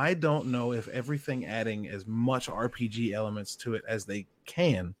is I don't know if everything adding as much RPG elements to it as they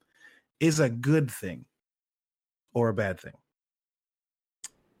can is a good thing or a bad thing.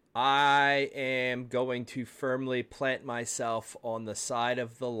 I am going to firmly plant myself on the side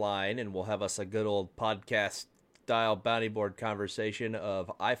of the line, and we'll have us a good old podcast style bounty board conversation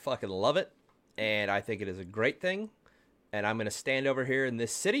of I fucking love it, and I think it is a great thing, and I'm going to stand over here in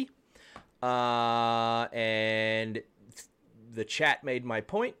this city, and the chat made my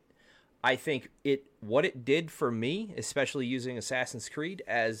point. I think what it did for me, especially using Assassin's Creed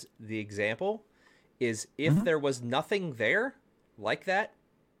as the example, is if there was nothing there like that,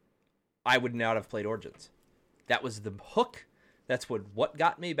 I would not have played Origins. That was the hook. That's what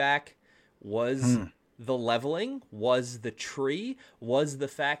got me back was the leveling, was the tree, was the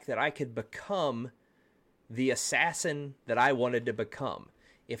fact that I could become the assassin that I wanted to become.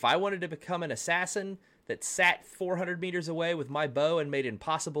 If I wanted to become an assassin that sat 400 meters away with my bow and made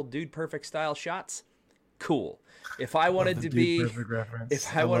impossible dude perfect style shots, cool. If I wanted to be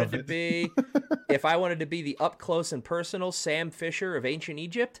if I wanted to be the up close and personal Sam Fisher of ancient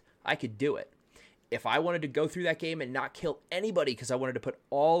Egypt, I could do it. If I wanted to go through that game and not kill anybody because I wanted to put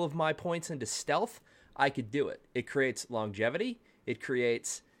all of my points into stealth, I could do it. It creates longevity, it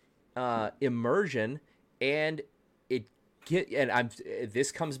creates immersion, and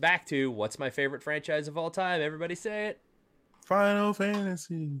this comes back to what's my favorite franchise of all time? Everybody say it. Final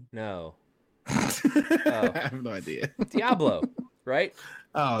Fantasy. No. I have no idea. Diablo, right?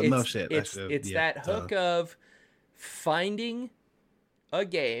 Oh, no shit. It's that hook of finding a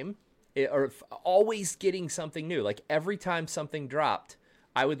game or always getting something new. Like every time something dropped,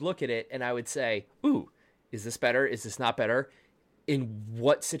 I would look at it and I would say, ooh, is this better? Is this not better? In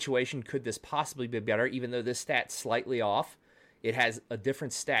what situation could this possibly be better? Even though this stat's slightly off, it has a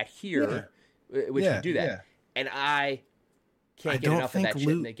different stat here, which can do that. Yeah. And I can't get enough of that shit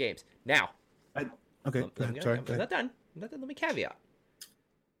in the games. Now, I'm not done. Let me caveat.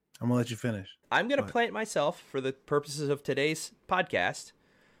 I'm going to let you finish. I'm going to plant myself, for the purposes of today's podcast,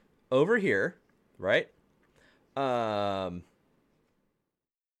 over here, right? Over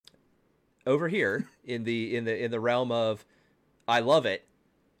here in the realm of I love it,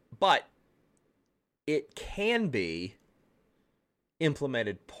 but it can be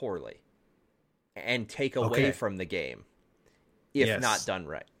implemented poorly and take away from the game if not done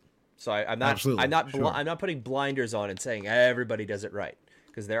right. So I'm not Absolutely, sure. I'm not putting blinders on and saying everybody does it right,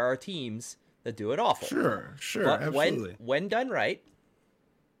 because there are teams that do it awful. Sure, But absolutely. when done right,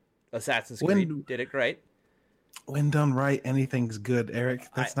 Assassin's When Creed did it great. when done right, anything's good, Eric.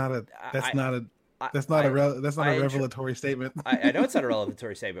 That's not a revelatory statement. I know it's not a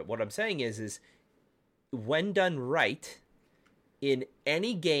revelatory statement. What I'm saying is when done right, in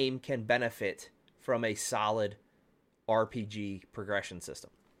any game can benefit from a solid RPG progression system.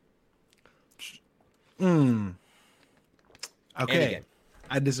 Okay,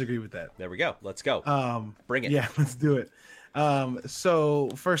 I disagree with that. There we go. Let's go. Bring it. Yeah, let's do it. So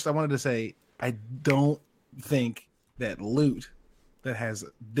first, I wanted to say I don't think that loot that has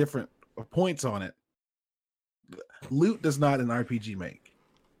different points on it. Loot does not an RPG make,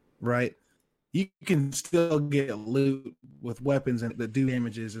 right? You can still get loot with weapons and that do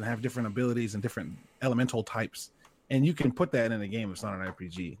damages and have different abilities and different elemental types, and you can put that in a game. It's not an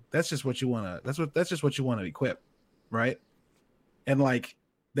RPG. That's just what you want to. That's just what you want to equip, right? And like,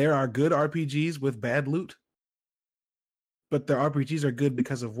 there are good RPGs with bad loot, but the RPGs are good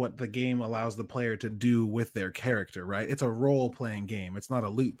because of what the game allows the player to do with their character, right? It's a role-playing game. It's not a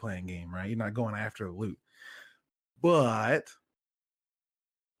loot-playing game, right? You're not going after the loot. But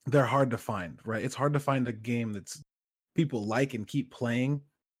they're hard to find, right? It's hard to find a game that's people like and keep playing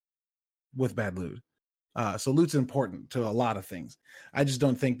with bad loot. So loot's important to a lot of things. I just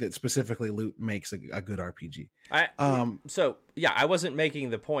don't think that specifically loot makes a good RPG. So yeah, I wasn't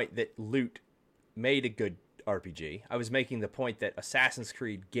making the point that loot made a good RPG. I was making the point that Assassin's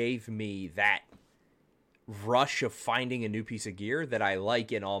Creed gave me that rush of finding a new piece of gear that I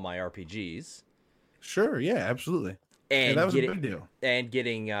like in all my RPGs. Sure, yeah, absolutely. And that was a big deal. And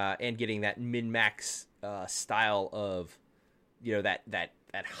getting that min-max style of,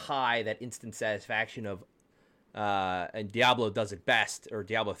 that high, that instant satisfaction of, and Diablo does it best, or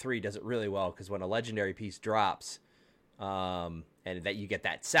Diablo 3 does it really well, because when a legendary piece drops, and that you get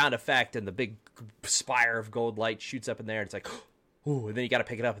that sound effect and the big spire of gold light shoots up in there, it's like, ooh, and then you got to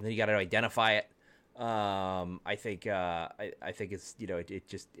pick it up and then you got to identify it. I think it's,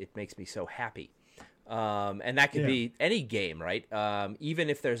 it makes me so happy. And that could be any game, right? Even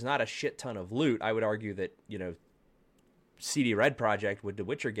if there's not a shit ton of loot, I would argue that, CD Red Project with the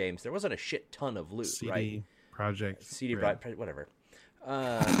Witcher games, there wasn't a shit ton of loot, right? CD Red, whatever.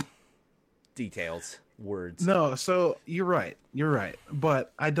 Details, words. No, so you're right.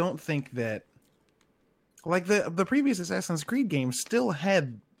 But I don't think that, like, the previous Assassin's Creed games still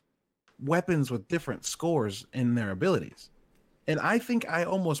had weapons with different scores in their abilities. And I think I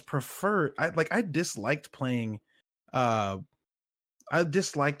almost prefer, I disliked playing, I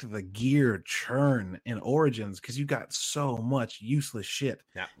disliked the gear churn in Origins because you got so much useless shit.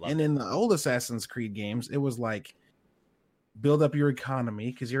 Yeah, and in the old Assassin's Creed games, it was like, build up your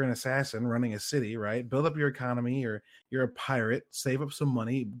economy because you're an assassin running a city, right? Build up your economy, or you're a pirate, save up some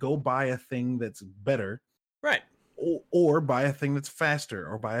money, go buy a thing that's better. Right. Or buy a thing that's faster,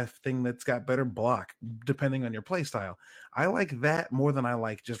 or buy a thing that's got better block, depending on your play style. I like that more than I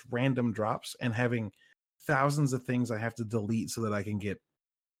like just random drops and having thousands of things I have to delete so that I can get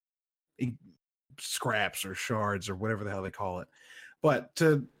scraps or shards or whatever the hell they call it. But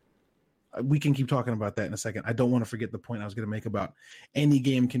we can keep talking about that in a second. I don't want to forget the point I was going to make about any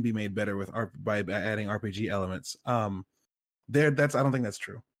game can be made better by adding RPG elements. I don't think that's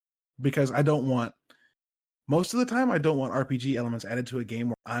true, because most of the time I don't want RPG elements added to a game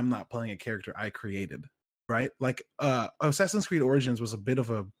where I'm not playing a character I created, right? Like Assassin's Creed Origins was a bit of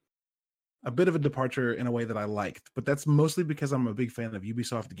a departure in a way that I liked, but that's mostly because I'm a big fan of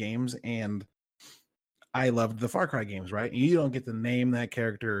Ubisoft games and I loved the Far Cry games, right? You don't get to name that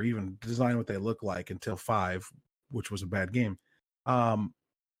character or even design what they look like until 5, which was a bad game.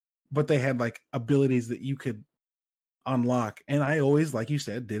 But they had like abilities that you could unlock, and I always, like you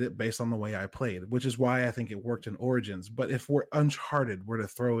said, did it based on the way I played, which is why I think it worked in Origins. But if Uncharted were to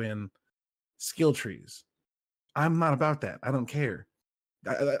throw in skill trees, I'm not about that. I don't care.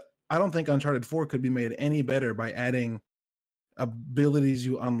 I don't think Uncharted 4 could be made any better by adding abilities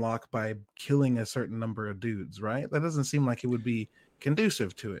you unlock by killing a certain number of dudes, right? That doesn't seem like it would be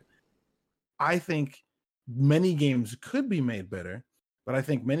conducive to it. I think many games could be made better, but I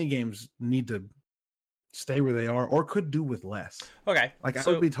think many games need to stay where they are or could do with less. Okay. Like,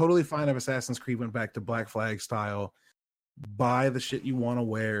 I would be totally fine if Assassin's Creed went back to Black Flag style, buy the shit you want to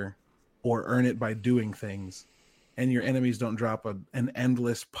wear or earn it by doing things, and your enemies don't drop an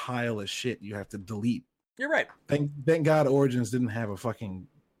endless pile of shit you have to delete. You're right. Thank God Origins didn't have a fucking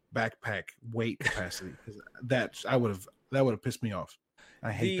backpack weight capacity, because that would have pissed me off.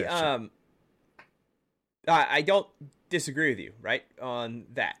 I hate that shit. I don't disagree with you, right, on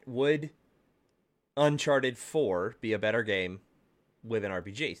that. Would Uncharted 4 be a better game with an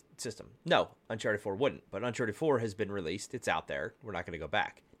RPG system? No, Uncharted 4 wouldn't. But Uncharted 4 has been released. It's out there. We're not going to go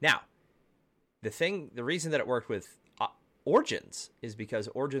back. Now, the reason that it worked with Origins is because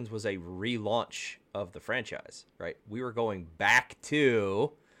Origins was a relaunch of the franchise, right? We were going back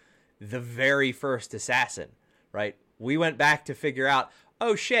to the very first Assassin, right? We went back to figure out,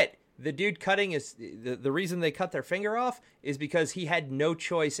 oh shit, the dude cutting is the reason they cut their finger off is because he had no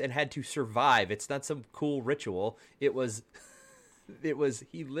choice and had to survive. It's not some cool ritual. It was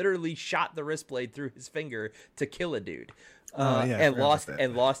he literally shot the wrist blade through his finger to kill a dude. And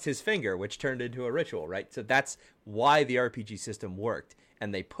lost his finger, which turned into a ritual, right? So that's why the RPG system worked,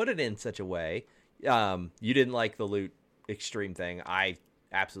 and they put it in such a way. You didn't like the loot extreme thing. I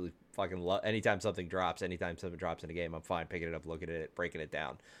absolutely fucking love. Anytime something drops in a game, I'm fine picking it up, looking at it, breaking it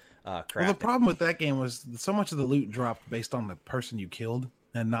down. Well, the problem with that game was so much of the loot dropped based on the person you killed,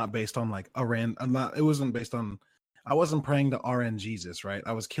 and not based on like it wasn't based on. I wasn't praying to RNGesus, right?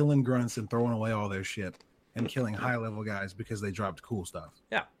 I was killing grunts and throwing away all their shit and killing high level guys because they dropped cool stuff.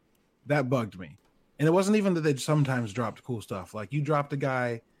 Yeah. That bugged me. And it wasn't even that they sometimes dropped cool stuff. Like you dropped a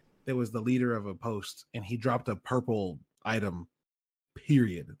guy that was the leader of a post and he dropped a purple item,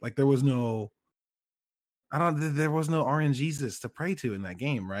 period. Like there was no RNGesus to pray to in that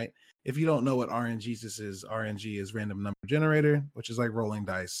game, right? If you don't know what RNGesus is, RNG is random number generator, which is like rolling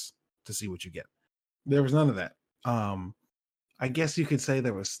dice to see what you get. There was none of that. I guess you could say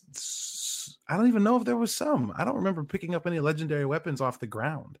there was. I don't even know if there was some. I don't remember picking up any legendary weapons off the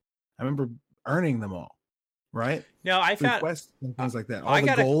ground. I remember earning them all, right? No, I found quests and things like that. All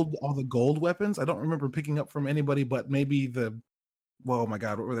the gold weapons. I don't remember picking up from anybody, but maybe the. Well, oh my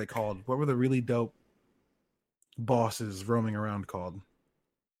God, what were they called? What were the really dope bosses roaming around called?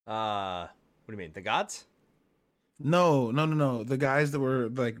 What do you mean? The gods? No. The guys that were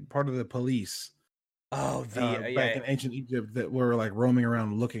like part of the police. Oh, back in ancient Egypt that were like roaming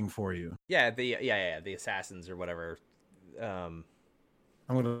around looking for you. Yeah, the assassins or whatever. I'm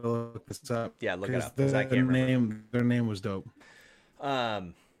gonna look this up. Yeah, look it up. I can't remember. Their name was dope. Yeah,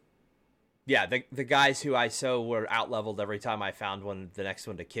 the guys who I saw were out leveled every time I found the next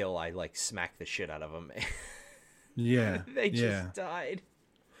one to kill. I like smacked the shit out of them. Yeah, they just died.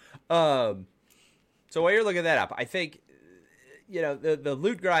 So while you're looking that up, I think the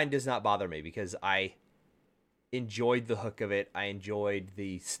loot grind does not bother me because I enjoyed the hook of it. I enjoyed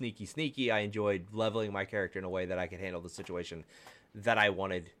the sneaky. I enjoyed leveling my character in a way that I could handle the situation that I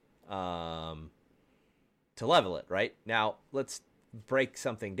wanted to level it, right? Now, let's break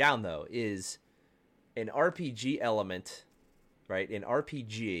something down, though. Is an RPG element, right? An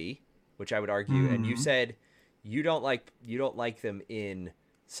RPG, which I would argue, and you said you don't like them in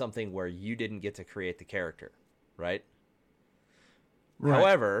something where you didn't get to create the character, right? Right.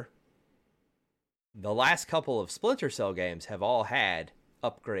 However, the last couple of Splinter Cell games have all had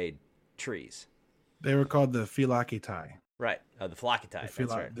upgrade trees. They were called the Philokitai. Right, the Philokitai. That's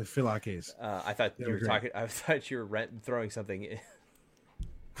right. The Philokis. I thought you were talking. I thought you were throwing something.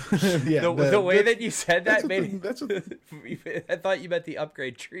 Yeah, the way that you said that made I thought you meant the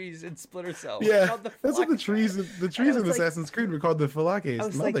upgrade trees in Splinter Cell. Yeah, that's what the trees in Assassin's Creed were called, the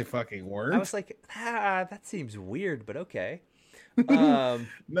Philokis. No, they fucking weren't. I was like, that seems weird, but okay. No,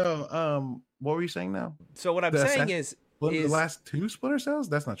 what were you saying now? So what I'm saying is the last two Splinter Cells?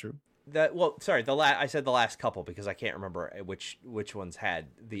 That's not true. I said the last couple because I can't remember which ones had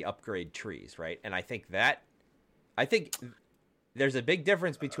the upgrade trees, right? And I think there's a big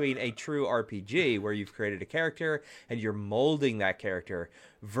difference between a true RPG where you've created a character and you're molding that character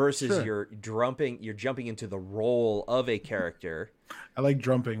versus you're jumping into the role of a character. I like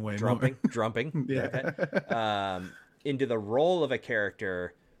drumping way more. Drumping. Yeah. Okay. Into the role of a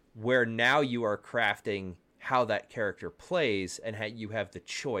character where now you are crafting how that character plays and how you have the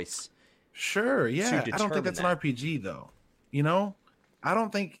choice. Sure, yeah. I don't think that's an RPG though. I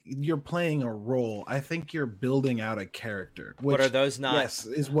don't think you're playing a role. I think you're building out a character. Which, but are those not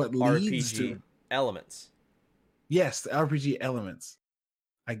is what leads RPG to elements? Yes, the RPG elements.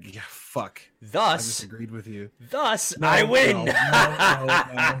 Fuck. Thus, I disagreed with you. Thus, I win.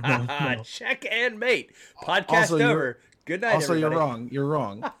 No. Check and mate. Podcast over. Good night. Also, everybody. You're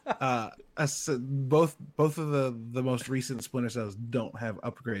wrong. Both of the most recent Splinter Cells don't have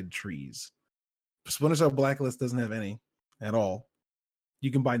upgrade trees. Splinter Cell Blacklist doesn't have any at all.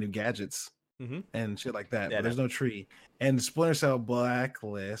 You can buy new gadgets and shit like that, but there's no tree. And Splinter Cell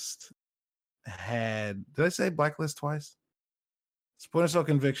Blacklist had. Did I say Blacklist twice? Splinter Cell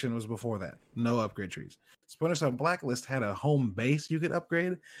Conviction was before that. No upgrade trees. Splinter Cell Blacklist had a home base you could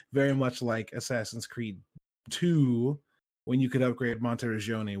upgrade, very much like Assassin's Creed to when you could upgrade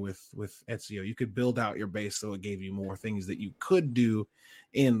Monteriggioni with Ezio. You could build out your base so it gave you more things that you could do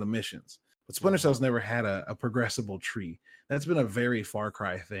in the missions. But Splinter Cell's never had a progressible tree. That's been a very Far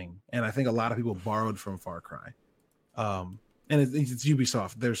Cry thing, and I think a lot of people borrowed from Far Cry. And it's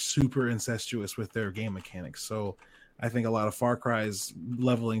Ubisoft. They're super incestuous with their game mechanics. So I think a lot of Far Cry's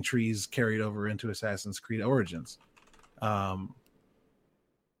leveling trees carried over into Assassin's Creed Origins, and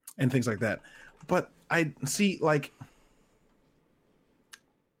things like that. But I see, like,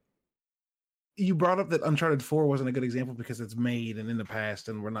 you brought up that Uncharted 4 wasn't a good example because it's made and in the past,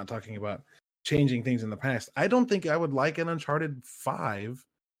 and we're not talking about changing things in the past. I don't think I would like an Uncharted 5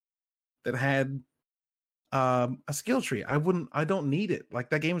 that had a skill tree. I don't need it.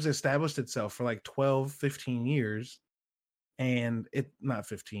 Like, that game has established itself for like 12, 15 years, and not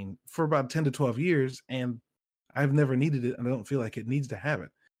 15, for about 10 to 12 years, and I've never needed it, and I don't feel like it needs to have it.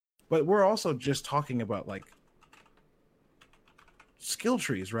 But we're also just talking about like skill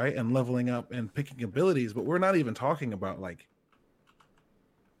trees, right? And leveling up and picking abilities, but we're not even talking about like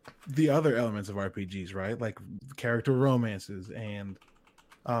the other elements of RPGs, right? Like character romances and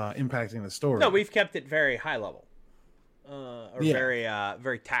impacting the story. No, we've kept it very high level,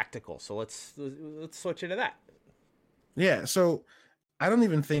 very tactical. So let's switch into that. Yeah. So I don't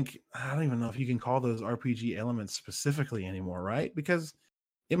even know if you can call those RPG elements specifically anymore, right? Because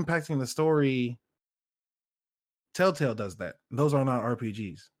impacting the story, Telltale does that. Those are not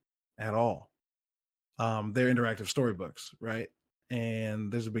RPGs at all. They're interactive storybooks, right? And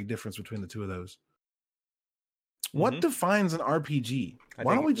there's a big difference between the two of those. What defines an RPG?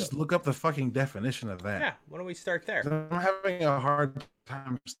 Why don't we just look up the fucking definition of that? Yeah, why don't we start there? I'm having a hard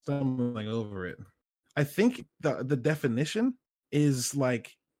time stumbling over it. I think the definition is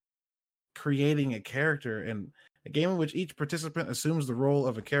like creating a character, and a game in which each participant assumes the role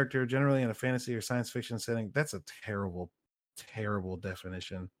of a character, generally in a fantasy or science fiction setting. That's a terrible, terrible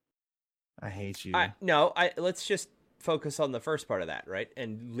definition. I hate you. Let's just focus on the first part of that, right?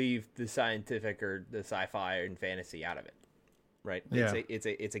 And leave the scientific or the sci-fi and fantasy out of it, right? Yeah.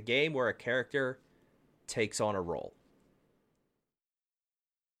 It's a game where a character takes on a role,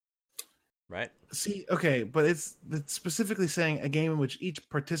 right? See, okay, but it's specifically saying a game in which each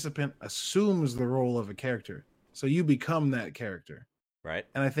participant assumes the role of a character. So you become that character. Right.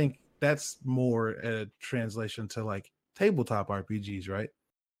 And I think that's more a translation to like tabletop RPGs, right?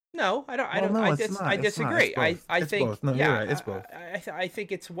 No, I disagree. I think both. No, you're right. It's both. I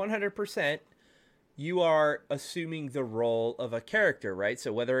think it's 100%. You are assuming the role of a character, right?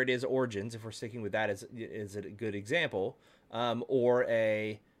 So whether it is Origins, if we're sticking with that as a good example, or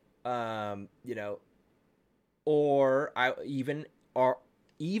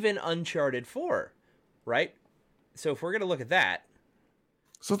even Uncharted 4, right? So if we're gonna look at that,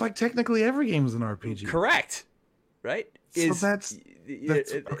 so like technically every game is an RPG, correct? Right? So that's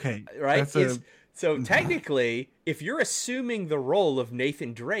okay, right? So technically, if you're assuming the role of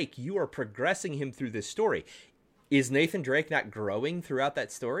Nathan Drake, you are progressing him through this story. Is Nathan Drake not growing throughout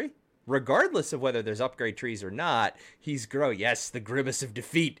that story? Regardless of whether there's upgrade trees or not, he's growing. Yes, the grimace of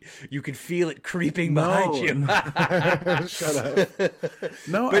defeat. You can feel it creeping behind you. Shut up.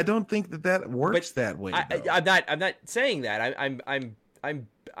 No, I don't think that works that way. I'm not saying that.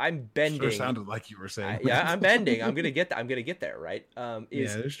 I'm bending. Sure sounded like you were saying. I'm bending. I'm gonna get there. Right.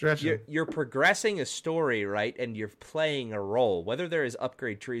 They're stretching. You're progressing a story, right, and you're playing a role. Whether there is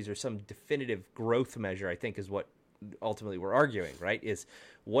upgrade trees or some definitive growth measure, I think is what ultimately we're arguing. Right? Is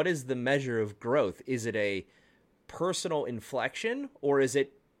what is the measure of growth? Is it a personal inflection, or is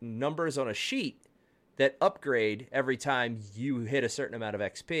it numbers on a sheet that upgrade every time you hit a certain amount of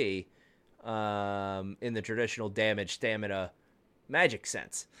XP in the traditional damage, stamina, magic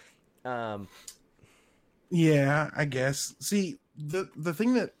sense? Yeah, I guess. See, the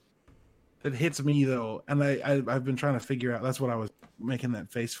thing that hits me though, and I've been trying to figure out, that's what I was making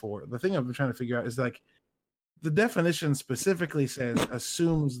that face for. The thing I've been trying to figure out is like the definition specifically says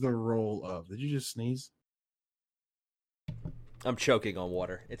assumes the role of. Did you just sneeze? I'm choking on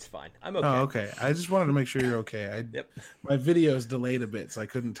water. It's fine. I'm okay. Oh, okay. I just wanted to make sure you're okay. Yep. My video's delayed a bit, so I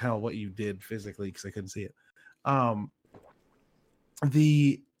couldn't tell what you did physically because I couldn't see it.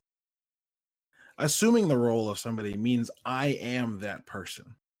 The assuming the role of somebody means I am that person,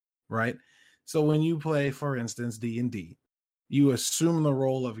 right? So when you play, for instance, D&D, you assume the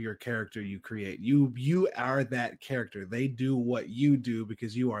role of your character you create. You are that character. They do what you do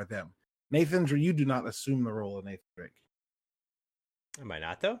because you are them. Nathan, you do not assume the role of Nathan Drake. Am I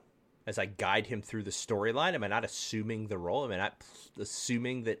not, though? As I guide him through the storyline, am I not assuming the role? Am I not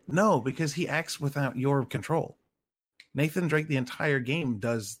assuming that? No, because he acts without your control. Nathan Drake, the entire game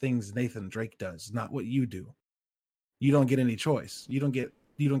does things Nathan Drake does, not what you do. You don't get any choice. You don't get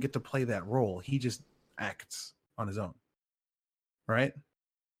to play that role. He just acts on his own. Right?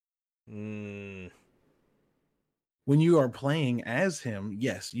 When you are playing as him,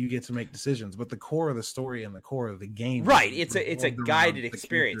 yes, you get to make decisions, but the core of the story and the core of the game, right? It's a guided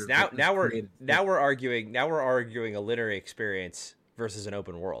experience. Now we're arguing a linear experience versus an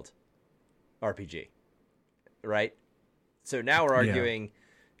open world RPG, right? So now we're arguing.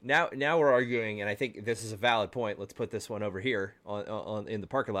 Yeah. Now we're arguing, and I think this is a valid point. Let's put this one over here on in the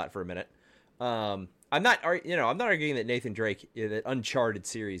parking lot for a minute. I'm not arguing that Nathan Drake, that Uncharted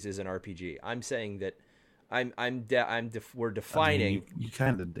series is an RPG. I'm saying that we're defining. I mean, you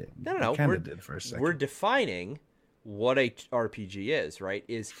kind of did. No. Kind of did for a second. We're defining what a RPG is, right?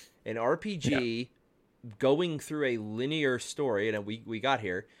 Is an RPG going through a linear story, and we got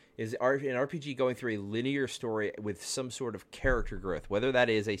here, is an RPG going through a linear story with some sort of character growth, whether that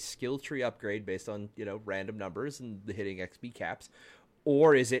is a skill tree upgrade based on, random numbers and the hitting XP caps,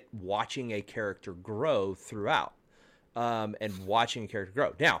 or is it watching a character grow throughout, and watching a character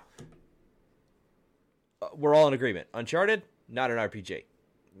grow. Now, we're all in agreement. Uncharted, not an RPG.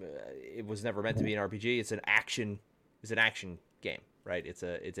 It was never meant to be an RPG. It's an action game, right? It's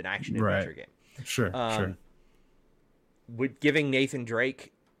an action adventure game. Sure. With giving Nathan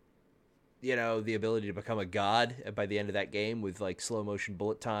Drake, the ability to become a god by the end of that game with like slow motion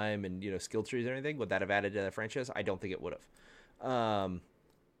bullet time and skill trees and everything, would that have added to the franchise? I don't think it would have.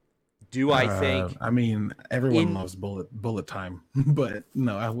 Do I think? I mean, everyone loves bullet time, but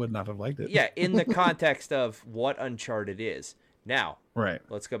no, I would not have liked it. Yeah, in the context of what Uncharted is. Now, right.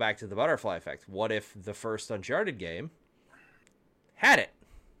 Let's go back to the butterfly effect. What if the first Uncharted game had it?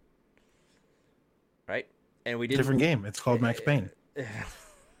 Right? And we didn't. Different game. It's called Max Payne.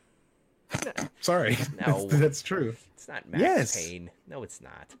 Sorry. No. That's true. It's not Max Payne. No, it's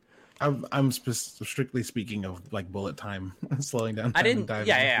not. I'm strictly speaking of like bullet time, slowing down. I didn't.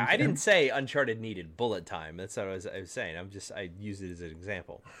 I didn't say Uncharted needed bullet time. That's what I was saying. I used it as an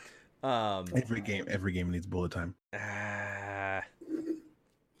example. Every game needs bullet time. I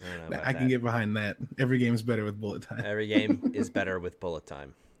can get behind that. Every game's better with bullet time. Every game is better with bullet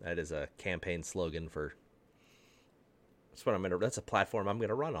time. That is a campaign slogan for. That's a platform I'm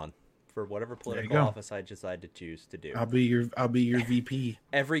gonna run on for whatever political office I decide to choose to do. I'll be your VP.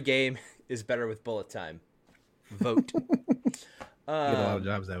 Every game is better with bullet time. Vote. Get a lot of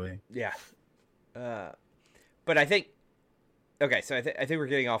jobs that way. Yeah. But I think. Okay, so I think we're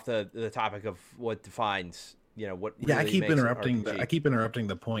getting off the topic of what defines, what. Really I keep makes interrupting. I keep interrupting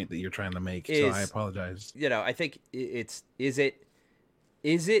the point that you're trying to make. So I apologize. I think is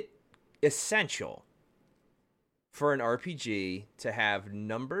it essential for an RPG to have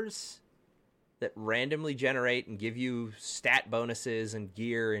numbers that randomly generate and give you stat bonuses and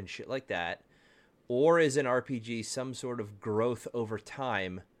gear and shit like that? Or is an RPG some sort of growth over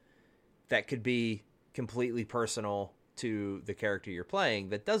time that could be completely personal to the character you're playing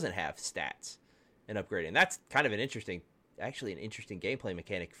that doesn't have stats and upgrading? That's kind of an interesting gameplay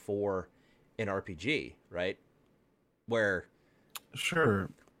mechanic for an RPG, right? Where... Sure,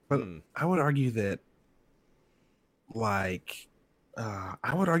 but I would argue that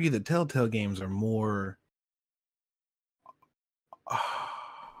Telltale games are more.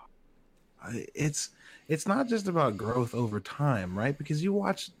 It's not just about growth over time, right? Because you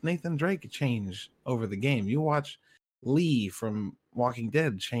watch Nathan Drake change over the game. You watch Lee from Walking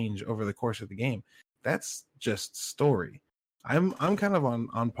Dead change over the course of the game. That's just story. I'm kind of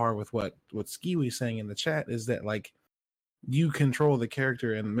on par with what Skiwi's saying in the chat, is that like you control the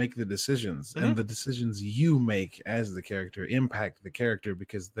character and make the decisions, and the decisions you make as the character impact the character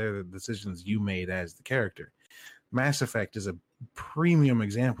because they're the decisions you made as the character. Mass Effect is a premium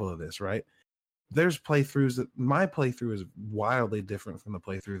example of this, right? There's playthroughs that my playthrough is wildly different from the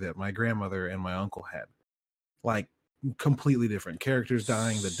playthrough that my grandmother and my uncle had. Like completely different characters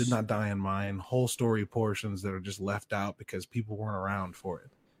dying that did not die in mine, whole story portions that are just left out because people weren't around for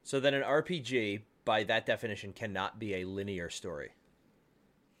it. So then an RPG, by that definition, cannot be a linear story.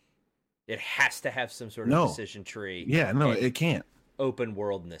 It has to have some sort of decision tree. Yeah, no, it can't. Open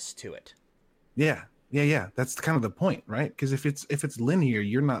worldness to it. Yeah. That's kind of the point, right? Because if it's linear,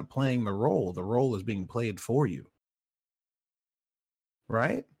 you're not playing the role. The role is being played for you.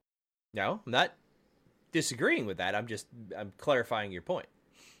 Right? No, I'm not disagreeing with that. I'm clarifying your point.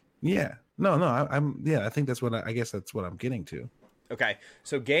 Yeah. No, I think that's what I guess that's what I'm getting to. Okay.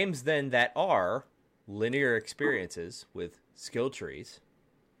 So games then that are linear experiences with skill trees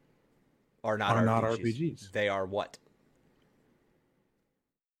are not RPGs. They are what?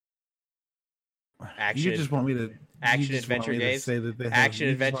 Action. You just want me to action just want adventure me to games. say that they have- Action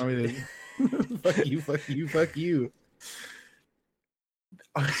you just want adventure. me to- Fuck you! Fuck you! Fuck you!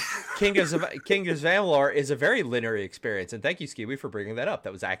 Kingdoms of Amalur is a very linear experience, and thank you, Skiwi, for bringing that up.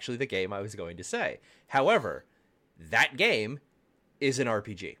 That was actually the game I was going to say. However, that game is an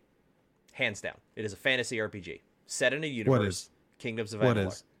RPG, hands down. It is a fantasy RPG set in a universe. What is? Kingdoms of What Amalur?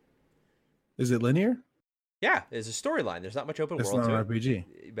 is? Is it linear? Yeah, there's a storyline. There's not much open It's world not to an RPG.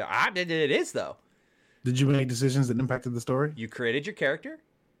 it. But it is though. Did you make decisions that impacted the story? You created your character.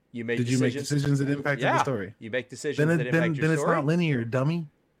 You made Did you make decisions that impacted the story? You make decisions Then, that then impact your it's story. not linear, dummy.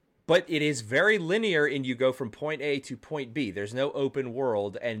 But it is very linear, and you go from point A to point B. There's no open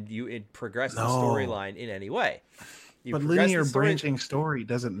world, and you progress the No. storyline in any way. You But progress linear the story- branching story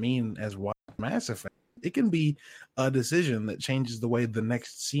doesn't mean as wide as Mass Effect. It can be a decision that changes the way the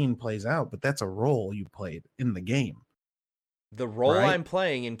next scene plays out, but that's a role you played in the game. The role Right? I'm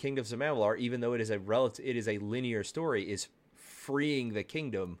playing in Kingdoms of Amalur, even though it is a linear story, is freeing the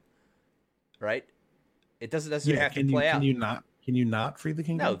kingdom. Right? It doesn't necessarily have to play out. Can you not free the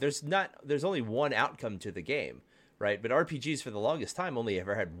kingdom? No, there's only one outcome to the game, right? But RPGs for the longest time only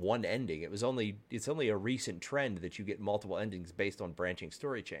ever had one ending. It's only a recent trend that you get multiple endings based on branching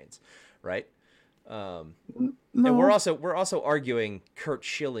story chains, right? No. And we're also arguing Kurt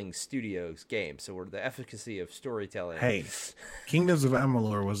Schilling Studios game, so we're the efficacy of storytelling. Hey, Kingdoms of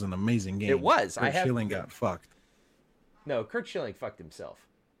Amalur was an amazing game. It was. Kurt Schilling got fucked. No, Kurt Schilling fucked himself.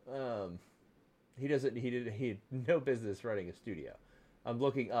 He had no business running a studio. I'm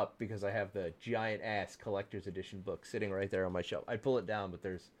looking up because I have the giant ass collector's edition book sitting right there on my shelf. I'd pull it down, but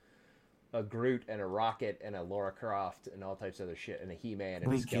there's a Groot and a Rocket and a Lara Croft and all types of other shit and a He-Man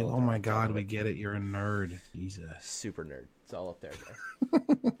and a Skeletor. Oh my on top god, of we it. get it. You're a nerd. Jesus. Super nerd. It's all up there,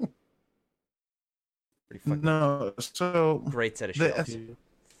 bro. Pretty fucking No, so great set of the- shelves.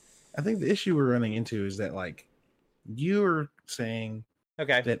 I think the issue we're running into is that like you're saying,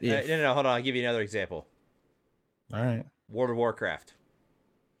 Okay. that if- No, hold on. I'll give you another example. all right, World of Warcraft.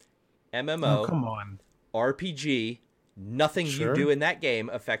 MMO. oh, come on. RPG, nothing Sure. you do in that game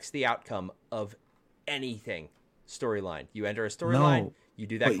affects the outcome of anything storyline. You enter a storyline, No, you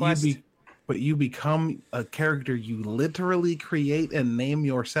do that but quest. but you become a character you literally create and name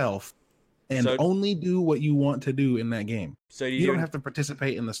yourself, and So- only do what you want to do in that game. so You don't have to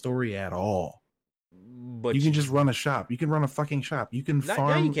participate in the story at all. but You can just run a shop. You can run a fucking shop. You can No,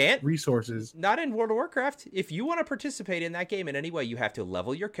 farm you can't. resources. not in World of Warcraft. If you want to participate in that game in any way, you have to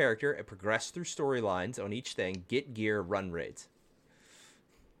level your character and progress through storylines on each thing, get gear, run raids.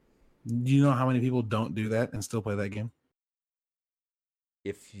 Do you know how many people don't do that and still play that game?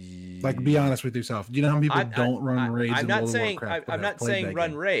 If you, Like, be honest with yourself. Do you know how many people don't run raids I'm in not World saying of Warcraft? but I'm have not played saying that run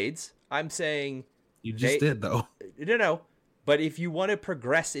game? raids. I'm saying You just did though. No. But if you want to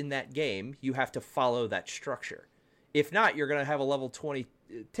progress in that game, you have to follow that structure. If not, you're going to have a level 20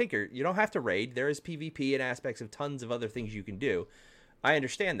 tinker. You don't have to raid. There is PvP and aspects of tons of other things you can do. I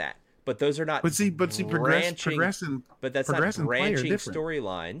understand that. But those are not But see, progress and but that's progress not and play are branching different.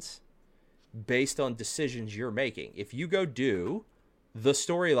 storylines based on decisions you're making. If you go do the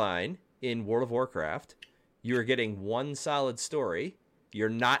storyline in World of Warcraft, you're getting one solid story. You're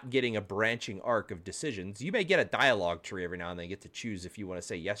not getting a branching arc of decisions. You may get a dialogue tree every now and then, get to choose if you want to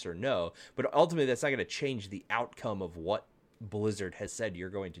say yes or no, but ultimately that's not going to change the outcome of what Blizzard has said you're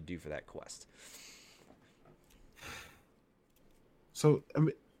going to do for that quest. So,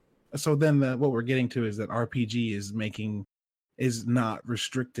 so then what we're getting to is that RPG is not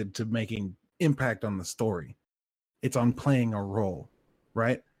restricted to making impact on the story. It's on playing a role,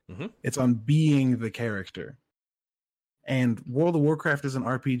 right? Mhm. It's on being the character. And World of Warcraft is an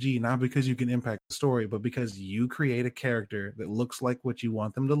RPG not because you can impact the story, but because you create a character that looks like what you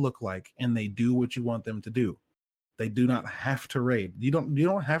want them to look like, and they do what you want them to do. They do not have to raid. You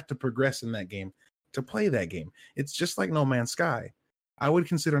don't have to progress in that game to play that game. It's just like No Man's Sky. I would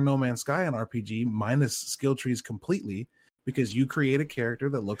consider No Man's Sky an RPG minus skill trees completely, because you create a character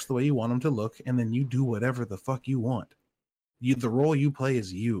that looks the way you want them to look, and then you do whatever the fuck you want. The role you play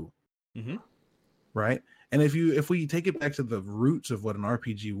is you. Mm-hmm. Right? And if we take it back to the roots of what an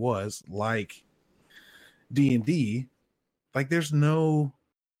RPG was, like D&D, like there's no,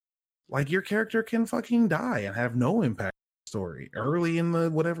 like your character can fucking die and have no impact on the story early in the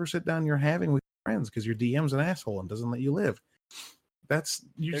whatever sit down you're having with your friends because your DM's an asshole and doesn't let you live. That's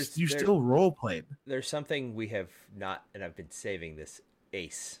you still role played. There's something we have not, and I've been saving this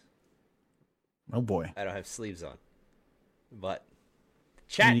ace. Oh boy. I don't have sleeves on, but And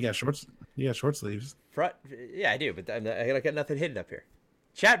chat. you got short sleeves. Front, yeah, I do, but I got nothing hidden up here.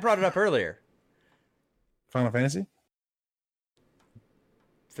 Chat brought it up earlier. Final Fantasy?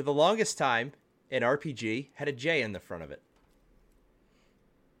 For the longest time, an RPG had a J in the front of it.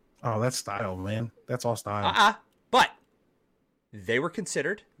 Oh, that's style, man. That's all style. But they were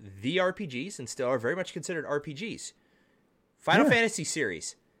considered the RPGs and still are very much considered RPGs. Final Fantasy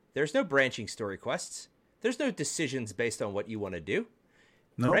series. There's no branching story quests. There's no decisions based on what you want to do.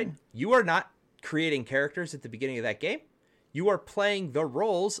 No. Right? You are not creating characters at the beginning of that game. You are playing the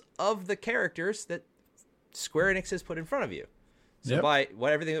roles of the characters that Square Enix has put in front of you. So by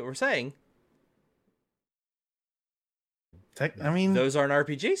everything that we're saying, those aren't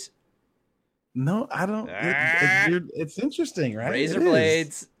RPGs? No, I don't. It's interesting, right? Razor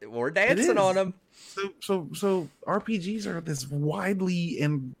blades. We're dancing on them. So RPGs are this widely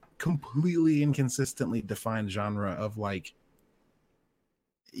and completely inconsistently defined genre of like,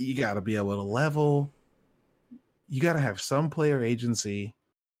 you got to be able to level, you got to have some player agency,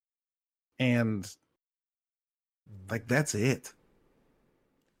 and like that's it,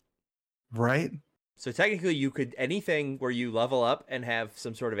 right? So technically, you could anything where you level up and have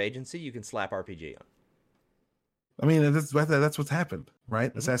some sort of agency, you can slap RPG on. I mean, that's what's happened, right?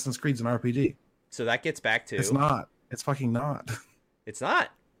 Mm-hmm. Assassin's Creed's an RPG. So that gets back to it's not. It's fucking not. It's not,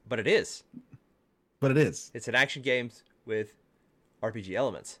 but it is. But it is. It's an action game with RPG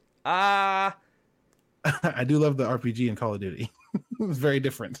elements. I do love the RPG in Call of Duty. It's very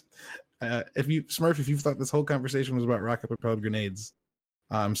different. If you thought this whole conversation was about rocket propelled grenades,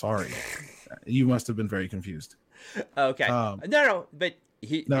 I'm sorry. You must have been very confused. Okay. No, but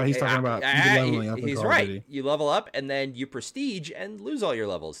he's talking about leveling up. He's right. You level up and then you prestige and lose all your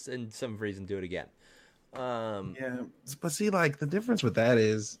levels, and some reason do it again. Yeah, but see, like the difference with that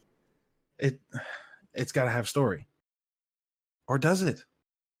is, it's got to have story, or does it?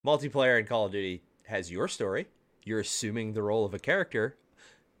 Multiplayer in Call of Duty has your story. You're assuming the role of a character,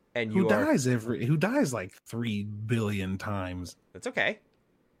 and who dies like 3 billion times. That's okay.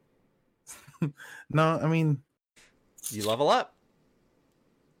 No, I mean, you level up.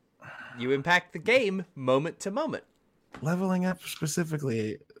 You impact the game moment to moment. Leveling up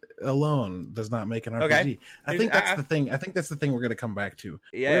specifically alone does not make an RPG. Okay. I think that's the thing. I think that's the thing we're going to come back to.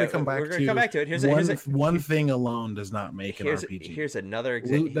 Yeah, we're going to come back to it. One thing alone does not make an RPG. Here's another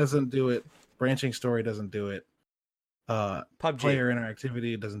example. Loot doesn't do it. Branching story doesn't do it. PUBG. Player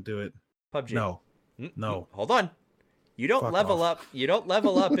interactivity doesn't do it. PUBG. No. Hold on. You don't level up. You don't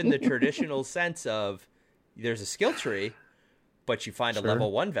level up in the traditional sense of there's a skill tree, but you find a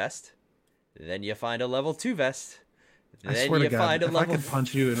level 1 vest, then you find a level 2 vest. I swear to God, if I could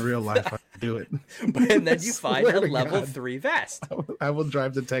punch you in real life, I could do it. And then you find a level 3 vest. I will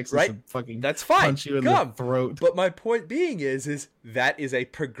drive to Texas and fucking punch you in the throat. But my point being is that is a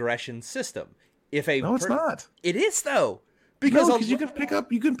progression system. No, it's not. It is though. Because you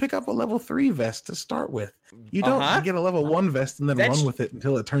can pick up a level 3 vest to start with. You don't get a level 1 vest and then run with it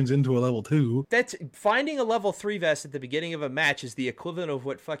until it turns into a level 2. That's finding a level 3 vest at the beginning of a match is the equivalent of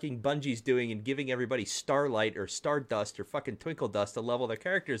what fucking Bungie's doing and giving everybody Starlight or Stardust or fucking Twinkle Dust to level their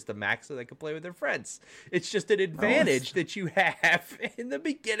characters to max so they can play with their friends. It's just an advantage that you have in the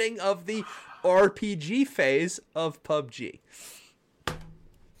beginning of the RPG phase of PUBG.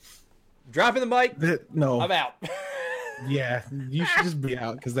 Dropping the mic. No. I'm out. Yeah, you should just be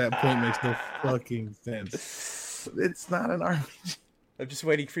out because that point makes no fucking sense. It's not an RPG. I'm just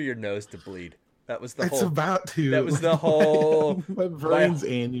waiting for your nose to bleed. That was the It's about to. That was the whole. My brain's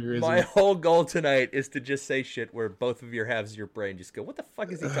aneurysm. My whole goal tonight is to just say shit where both of your halves of your brain just go, "What the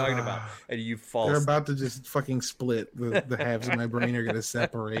fuck is he talking about?" And you fall. They're about to just fucking split. The halves of my brain are going to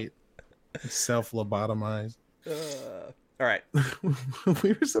separate, self-lobotomize. All right.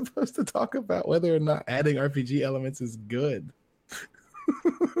 We were supposed to talk about whether or not adding RPG elements is good.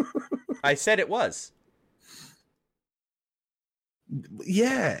 I said it was.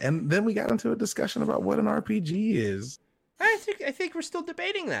 Yeah, and then we got into a discussion about what an RPG is. I think we're still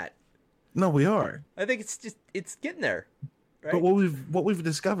debating that. No, we are. I think it's getting there. Right? But what we've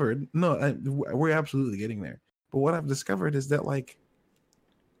discovered, we're absolutely getting there. But what I've discovered is that like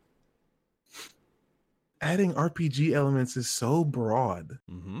adding RPG elements is so broad.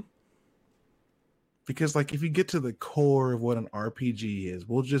 Mm-hmm. Because like if you get to the core of what an RPG is,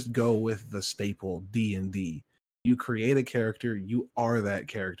 we'll just go with the staple D&D. You create a character, you are that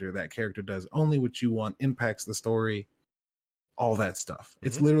character. That character does only what you want, impacts the story, all that stuff. Mm-hmm.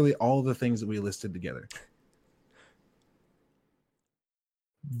 It's literally all the things that we listed together.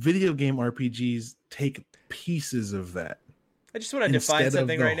 Video game RPGs take pieces of that. I just want to define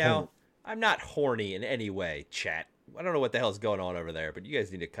something right now. I'm not horny in any way, chat. I don't know what the hell's going on over there, but you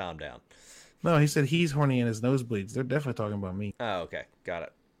guys need to calm down. No, he said he's horny in his nosebleeds. They're definitely talking about me. Oh, okay. Got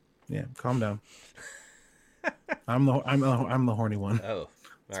it. Yeah, calm down. I'm the horny one. Oh,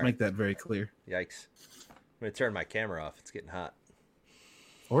 Let's All make that very clear. Yikes. I'm going to turn my camera off. It's getting hot.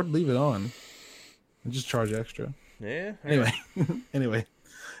 Or leave it on and just charge extra. Yeah. Anyway, anyway,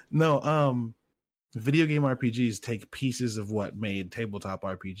 no. Video game RPGs take pieces of what made tabletop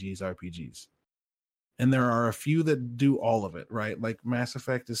RPGs, and there are a few that do all of it. Right, like Mass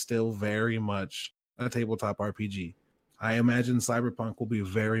Effect is still very much a tabletop RPG. I imagine Cyberpunk will be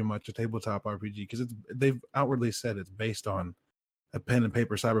very much a tabletop RPG because they've outwardly said it's based on a pen and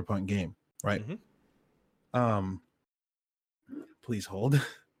paper Cyberpunk game, right? Mm-hmm. Please hold.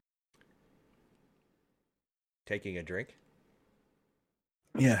 Taking a drink.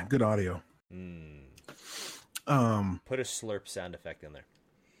 Yeah, good audio. Put a slurp sound effect in there.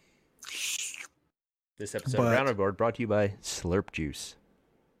 This episode of Round Board brought to you by Slurp Juice.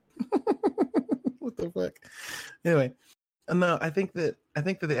 What the fuck? Anyway, no, I think that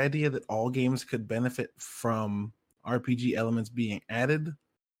the idea that all games could benefit from RPG elements being added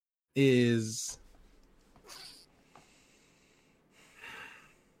is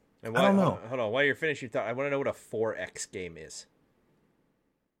And I don't know. Hold on. While you're finished your thought, I want to know what a 4X game is.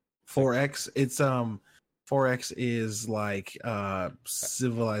 4X. It's 4X is like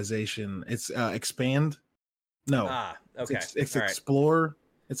civilization. It's expand. No. Okay. It's All right. explore.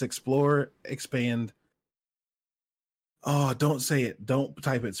 It's explore, expand. Oh, don't say it. Don't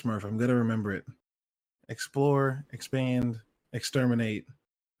type it, Smurf. I'm gonna remember it. Explore, expand, exterminate,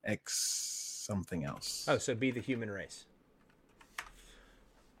 something else. Oh, so be the human race.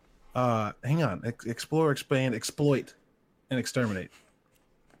 Hang on. Explore, expand, exploit, and exterminate.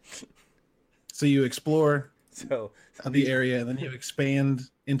 So you explore the area, and then you expand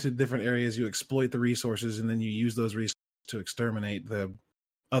into different areas. You exploit the resources, and then you use those resources to exterminate the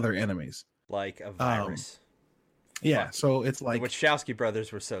other enemies. Like a virus. Yeah, so it's like the Wachowski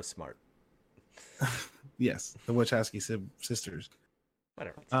brothers were so smart. Yes, the Wachowski sisters.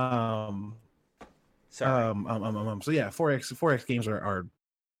 Whatever. Sorry. So yeah, 4X games are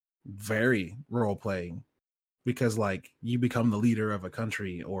very role playing because like you become the leader of a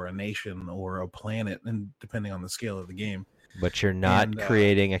country or a nation or a planet, and depending on the scale of the game. But you're not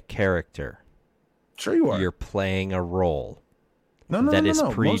creating a character. Sure, you are. You're playing a role. No, that is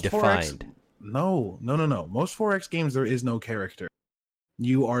predefined. No. Most 4X games there is no character.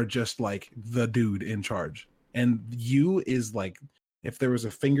 You are just like the dude in charge, and you is like if there was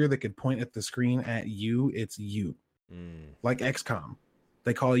a finger that could point at the screen at you, it's you. Like XCOM.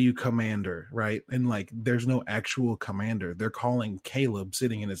 They call you commander, right? And like there's no actual commander. They're calling Caleb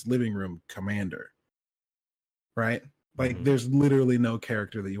sitting in his living room commander. Right? Like there's literally no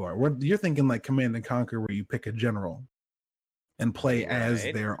character that you are. What you're thinking like Command and Conquer where you pick a general and play as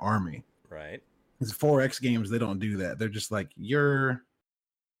their army. Right. These 4X games, they don't do that. They're just like you're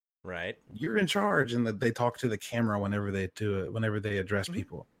in charge, and that they talk to the camera whenever they do it, whenever they address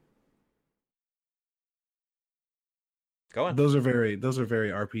people. Go on. Those are very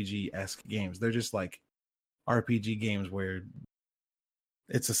RPG-esque games. They're just like RPG games where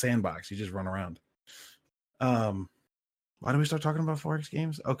it's a sandbox. You just run around. Why do we start talking about 4X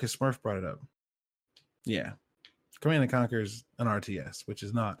games? Okay, Smurf brought it up. Yeah. Command & Conquer is an RTS, which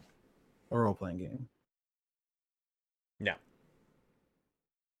is not a role-playing game. No.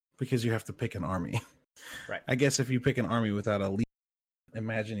 Because you have to pick an army. Right. I guess if you pick an army without a leader,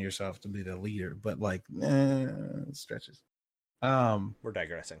 imagine yourself to be the leader, but like stretches. We're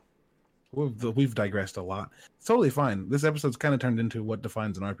digressing. We've digressed a lot. It's totally fine. This episode's kind of turned into what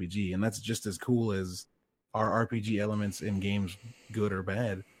defines an RPG, and that's just as cool as are RPG elements in games good or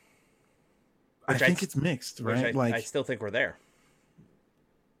bad. I think it's mixed, right? I still think we're there.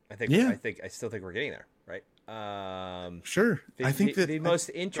 I still think we're getting there, right? Sure. I think that the most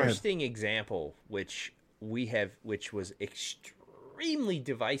interesting example, which was extremely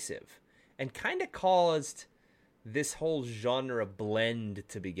divisive and kind of caused this whole genre blend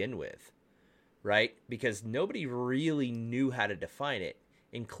to begin with, right? Because nobody really knew how to define it,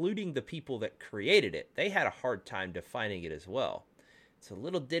 including the people that created it. They had a hard time defining it as well. It's a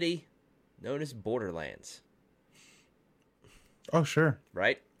little ditty known as Borderlands. Oh, sure.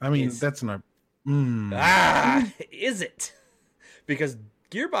 Right? I mean, that's not... Is it? Because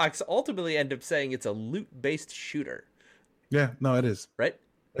Gearbox ultimately ended up saying it's a loot-based shooter. Yeah, no, it is. Right?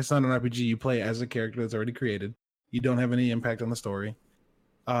 It's not an RPG. You play as a character that's already created. You don't have any impact on the story.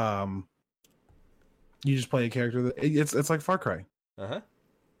 You just play a character that... It's like Far Cry. Uh-huh.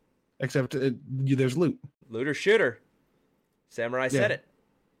 Except there's loot. Looter shooter. Samurai said it.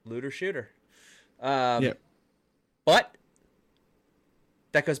 Looter shooter. Yeah. But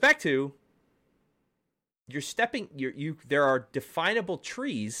that goes back to there are definable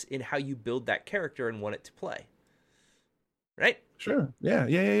trees in how you build that character and want it to play. Right? Sure.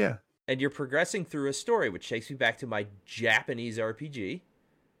 Yeah. And you're progressing through a story, which takes me back to my Japanese RPG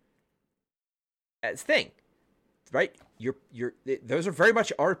thing, right? Those are very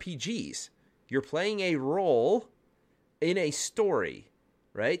much RPGs. You're playing a role in a story,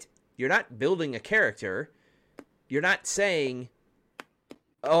 right? You're not building a character. You're not saying,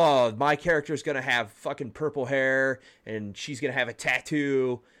 oh, my character's going to have fucking purple hair and she's going to have a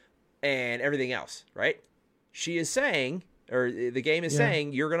tattoo and everything else, right? She is saying, or the game is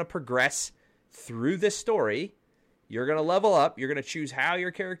saying, you're going to progress through this story. You're going to level up. You're going to choose how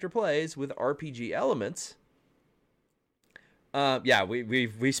your character plays with RPG elements.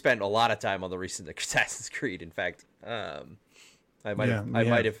 We spent a lot of time on the recent Assassin's Creed. In fact, I might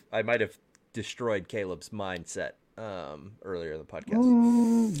have destroyed Caleb's mindset earlier in the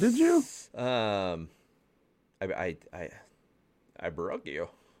podcast. Did you? I broke you.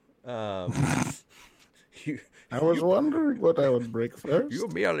 I was wondering what I would break first. You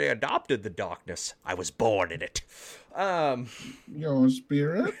merely adopted the darkness. I was born in it. Your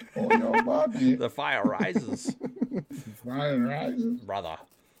spirit or your body? The fire rises. Fire rises, brother.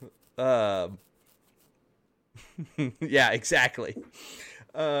 Yeah, exactly.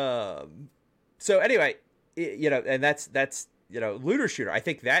 So anyway, and that's looter shooter. I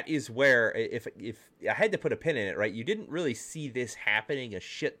think that is where, if I had to put a pin in it, right, you didn't really see this happening a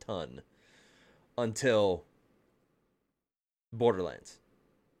shit ton until Borderlands,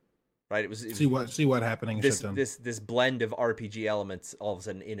 right? It was see what happening. This blend of RPG elements all of a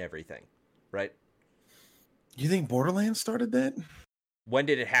sudden in everything, right? You think Borderlands started that? When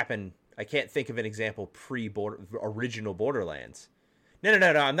did it happen? I can't think of an example original Borderlands. No.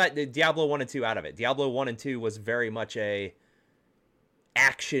 I'm not Diablo 1 and 2 out of it. Diablo 1 and 2 was very much a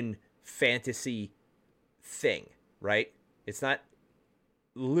action fantasy thing, right? It's not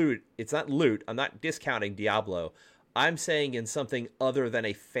loot. I'm not discounting Diablo. I'm saying in something other than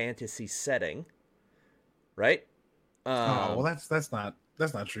a fantasy setting, right? Well, that's not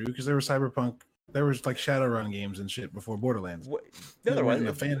true, because there was Cyberpunk. There was like Shadowrun games and shit before Borderlands. They were in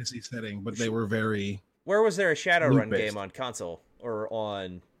a fantasy setting, but they were very. Where was there a Shadowrun game on console or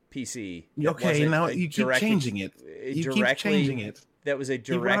on PC? Okay, now you keep changing it. You keep changing it. That was a direct.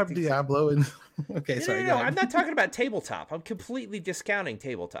 You brought up Diablo and. Okay, sorry. No. I'm not talking about tabletop. I'm completely discounting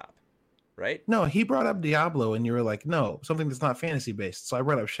tabletop. Right? No, he brought up Diablo, and you were like, no, something that's not fantasy based. So I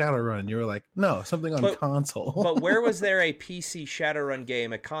brought up Shadowrun, and you were like, no, something on console. But where was there a PC Shadowrun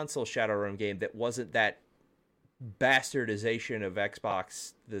game, a console Shadowrun game that wasn't that bastardization of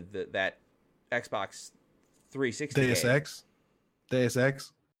Xbox, that Xbox 360 Deus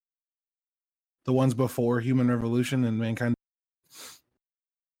Ex? The ones before Human Revolution and Mankind?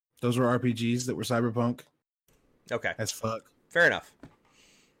 Those were RPGs that were cyberpunk. Okay. As fuck. Fair enough.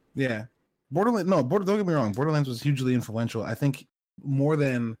 Yeah. Don't get me wrong. Borderlands was hugely influential. I think more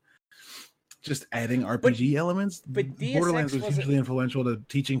than just adding RPG elements, but Borderlands was hugely influential to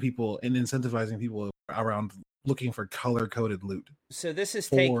teaching people and incentivizing people around looking for color-coded loot. So this is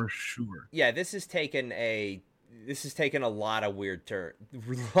for sure. Yeah, this has taken a lot of weird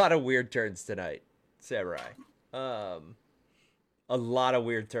turns tonight, Samurai. A lot of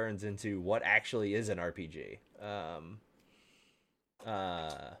weird turns into what actually is an RPG.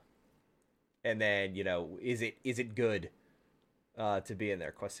 And then, is it good to be in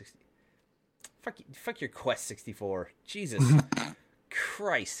there? Quest 60. Fuck your Quest 64. Jesus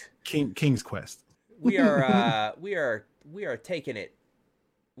Christ. King's Quest. We are taking it.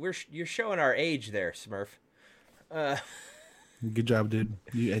 You're showing our age there, Smurf. Good job, dude.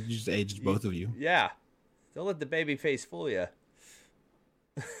 You just aged both of you. Yeah. Don't let the baby face fool you.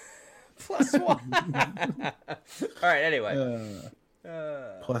 +1. All right, anyway.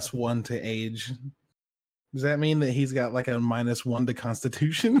 +1 to age. Does that mean that he's got like a -1 to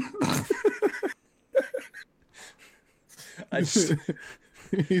Constitution?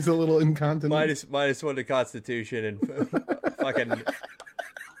 He's a little incontinent. -1 to Constitution and fucking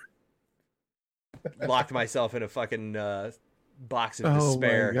locked myself in a fucking box of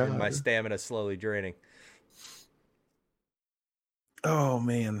despair and my stamina slowly draining. Oh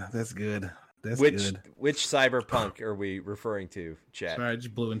man, that's good. Which cyberpunk are we referring to, chat? Sorry, I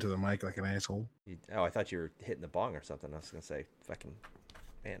just blew into the mic like an asshole. I thought you were hitting the bong or something. I was going to say, fucking,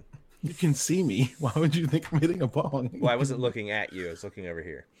 man. You can see me. Why would you think I'm hitting a bong? Well, I wasn't looking at you. I was looking over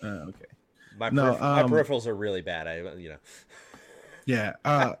here. Okay. My peripherals are really bad.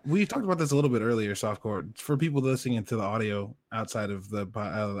 Yeah. We talked about this a little bit earlier, Softcore. For people listening to the audio outside of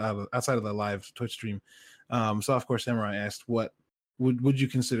the live Twitch stream, Softcore Samurai asked, what would you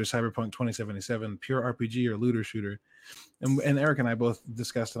consider Cyberpunk 2077 pure RPG or looter shooter? And Eric and I both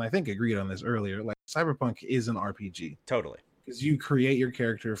discussed and I think agreed on this earlier. Like Cyberpunk is an RPG. Totally. because you create your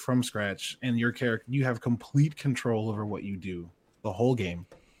character from scratch, and you have complete control over what you do the whole game.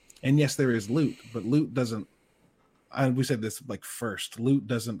 And yes, there is loot, but loot doesn't. We said this like first. Loot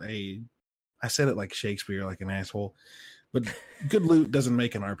doesn't I said it like Shakespeare, like an asshole. But good loot doesn't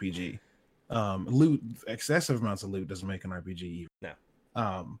make an RPG. Excessive amounts of loot doesn't make an RPG either. No.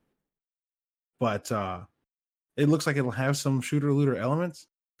 But it looks like it'll have some shooter looter elements.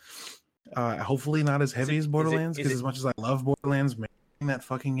 Hopefully not as heavy as Borderlands, because as much as I love Borderlands, making that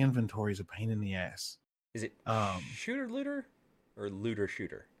fucking inventory is a pain in the ass. Is it shooter looter or looter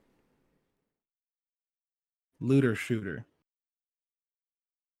shooter? Looter shooter.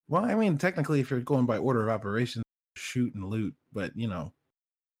 Well, I mean, technically, if you're going by order of operations, shoot and loot, but you know,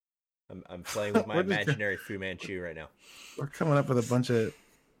 I'm playing with my imaginary Fu Manchu right now. We're coming up with a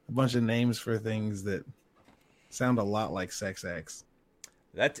bunch of names for things that sound a lot like sex acts.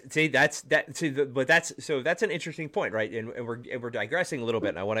 That's an interesting point, right? And we're digressing a little bit.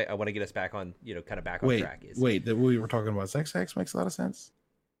 And I want to get us back on, kind of back on track. Wait, that we were talking about sex acts makes a lot of sense.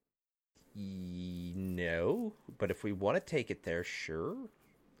 No, but if we want to take it there, sure.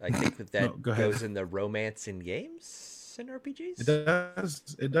 I think that goes in the romance in games and RPGs. It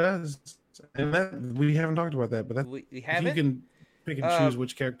does, and that we haven't talked about that. But we haven't. You can pick and choose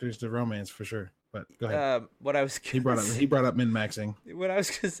which characters to romance for sure. But go ahead. He brought up min maxing. What I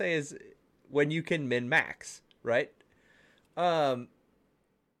was gonna say is when you can min max, right? There's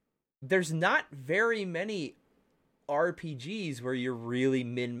not very many RPGs where you're really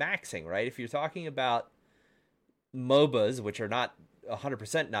min maxing, right? If you're talking about MOBAs, which are not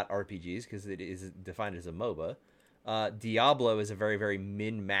 100% not RPGs because it is defined as a MOBA. Diablo is a very, very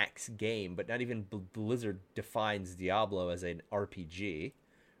min-max game, but not even Blizzard defines Diablo as an RPG,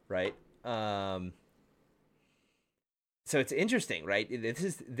 right? So it's interesting, right?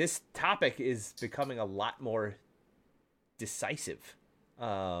 This topic is becoming a lot more decisive.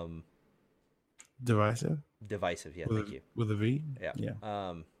 Divisive? Divisive, yeah, thank you. With a V?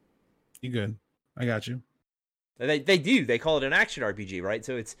 Yeah. You good. I got you. They do. They call it an action RPG, right?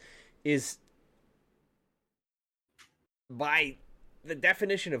 So is by the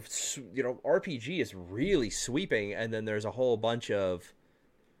definition of RPG is really sweeping, and then there's a whole bunch of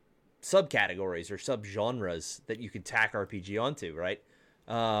subcategories or subgenres that you could tack RPG onto, right?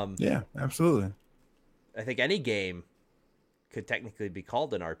 Yeah, absolutely. I think any game could technically be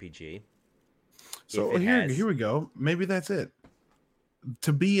called an RPG. So here we go. Maybe that's it.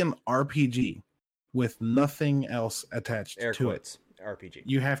 To be an RPG with nothing else attached Air to quotes, it. RPG.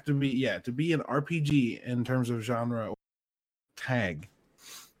 You have to be, to be an RPG in terms of genre or tag,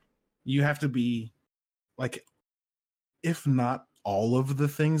 you have to be like, if not all of the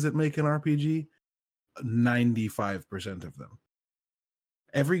things that make an RPG, 95% of them.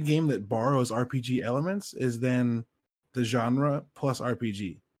 Every game that borrows RPG elements is then the genre plus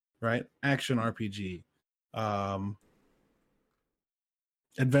RPG, right? Action RPG,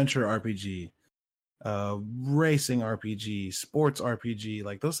 adventure RPG, racing RPG, sports RPG,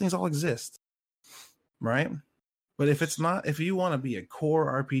 like those things all exist, right? But if you want to be a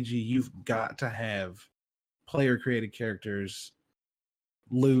core RPG, you've got to have player created characters,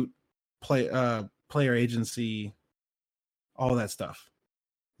 loot, player agency, all that stuff.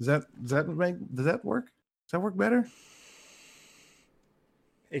 Does that work? Does that work better?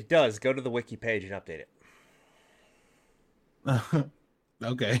 It does. Go to the wiki page and update it.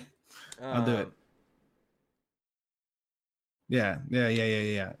 Okay. I'll do it. Yeah.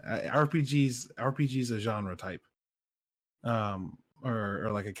 RPG's a genre type, or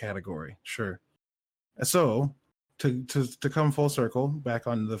like a category. Sure. So to come full circle back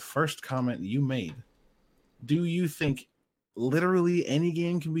on the first comment you made, do you think literally any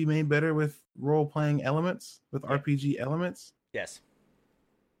game can be made better with role playing elements, with RPG elements? Yes.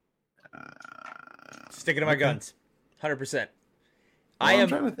 Sticking to my guns, 100%. I'm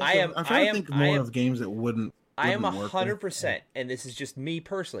trying to think more of games that wouldn't. I am 100%, and this is just me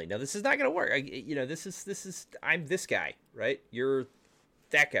personally. Now, this is not going to work. I'm this guy, right? You're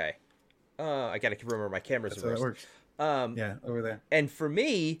that guy. I got to remember my camera's reversed. That's how that works. Over there. And for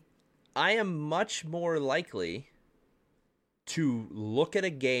me, I am much more likely to look at a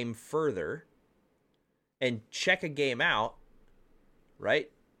game further and check a game out,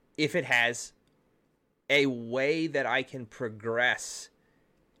 right? If it has a way that I can progress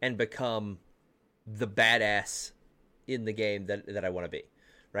and become the badass in the game that I want to be,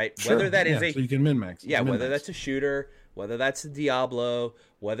 right? Sure. Whether that is so you can min-max. Whether that's a shooter, whether that's a Diablo,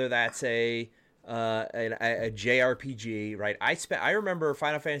 whether that's a JRPG, right? I remember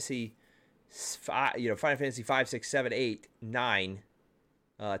Final Fantasy 5, Final Fantasy 5, 6, 7, 8, 9,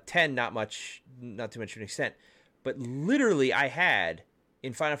 10, not too much of an extent. But literally, I had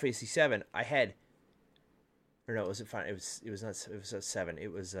in Final Fantasy VII, I had, or no, was it Final? It was not. It was 7.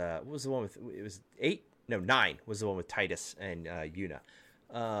 It was what was the one with? It was 8. No, 9 was the one with Titus and Yuna.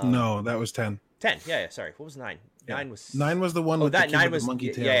 No, that was 10. 10. Yeah, sorry. What was 9? Yeah. 9 was the one with that the 9 with was the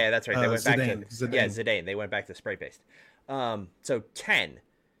monkey tail. Yeah, that's right. They went back to Zidane. Zidane. They went back to spray based. So 10,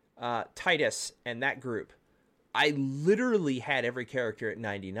 Titus and that group. I literally had every character at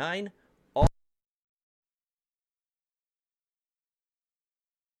 99.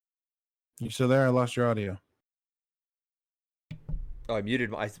 You still there? I lost your audio. Oh, I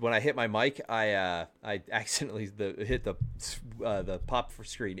muted when I hit my mic. I accidentally hit the pop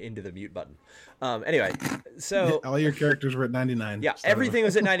screen into the mute button. Anyway, so all your characters were at 99. Yeah, everything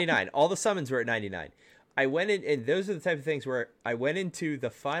was at 99. All the summons were at 99. I went in, and those are the type of things where I went into the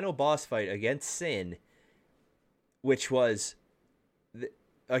final boss fight against Sin, which was,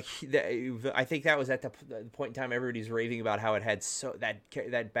 I think that was at the point in time everybody's raving about how it had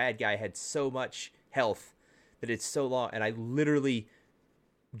that bad guy had so much health that it's so long, and I literally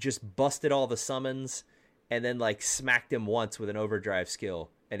just busted all the summons and then like smacked him once with an overdrive skill,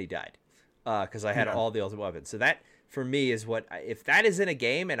 and he died because I had all the ultimate weapons. So that for me is what if that is in a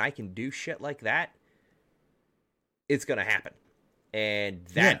game and I can do shit like that, it's gonna happen, and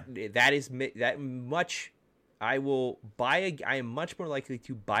that is that much. I will buy I am much more likely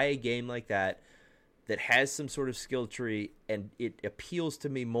to buy a game like that has some sort of skill tree and it appeals to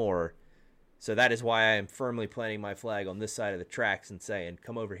me more. So that is why I am firmly planting my flag on this side of the tracks and saying,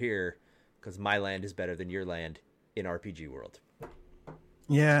 come over here because my land is better than your land in RPG world.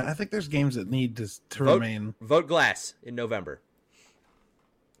 Yeah, I think there's games that need to remain. Vote Glass in November.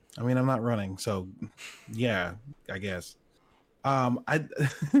 I mean, I'm not running, so yeah, I guess.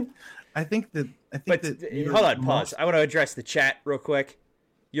 I think that hold on, pause. I want to address the chat real quick.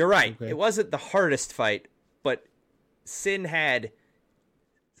 You're right. Okay. It wasn't the hardest fight, but Sin had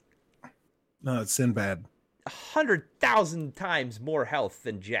it's Sinbad 100,000 times more health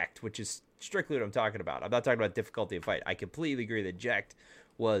than Jecht, which is strictly what I'm talking about. I'm not talking about difficulty of fight. I completely agree that Jecht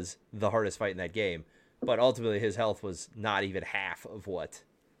was the hardest fight in that game, but ultimately his health was not even half of what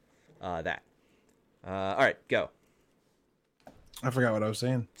that. All right, go. I forgot what I was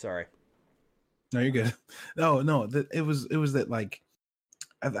saying. Sorry. No, you're good. No. It was that like,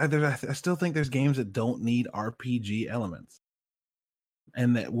 I still think there's games that don't need RPG elements,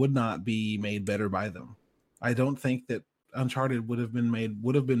 and that would not be made better by them. I don't think that Uncharted would have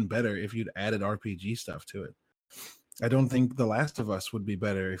been better if you'd added RPG stuff to it. I don't think The Last of Us would be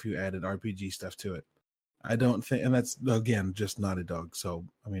better if you added RPG stuff to it. I don't think, and that's again just Naughty Dog. So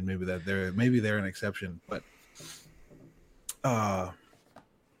I mean, maybe they're an exception, but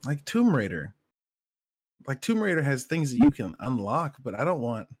like Tomb Raider. Like Tomb Raider has things that you can unlock, but I don't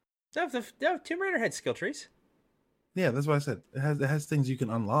want. No, Tomb Raider had skill trees. Yeah, that's what I said. It has things you can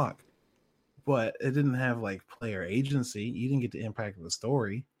unlock, but it didn't have like player agency. You didn't get to impact the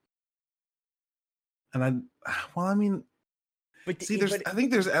story. And I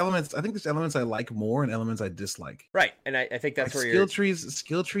think there's elements. I think there's elements I like more and elements I dislike. Right, and I think that's like where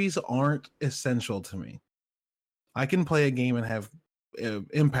skill trees aren't essential to me. I can play a game and have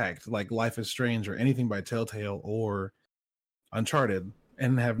impact like Life is Strange or anything by Telltale or Uncharted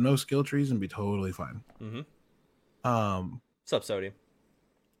and have no skill trees and be totally fine. Subsodium,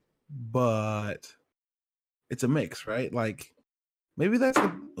 but it's a mix, right? Like maybe that's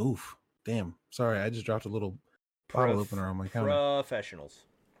oof, damn, sorry, I just dropped a little bottle opener on my counter. Professionals.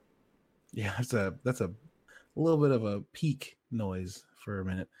 Yeah, that's a little bit of a peak noise for a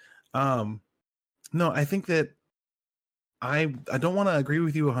minute. No, I think that I don't want to agree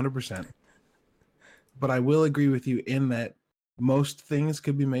with you 100%, but I will agree with you in that most things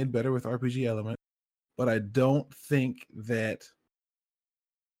could be made better with RPG element, but I don't think that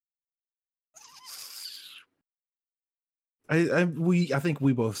I think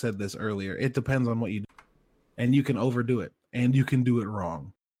we both said this earlier. It depends on what you do, and you can overdo it, and you can do it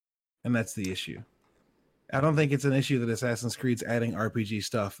wrong, and that's the issue. I don't think it's an issue that Assassin's Creed's adding RPG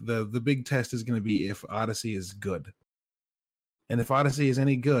stuff. The big test is going to be if Odyssey is good. And if Odyssey is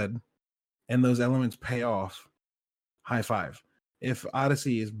any good and those elements pay off, high five. If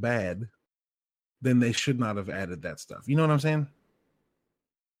Odyssey is bad, then they should not have added that stuff. You know what I'm saying?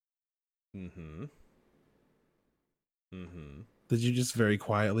 Mm-hmm. Did you just very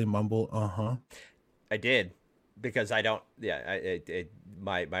quietly mumble, uh-huh? I did. because I don't. Yeah,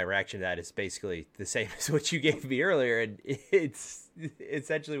 my reaction to that is basically the same as what you gave me earlier, and it's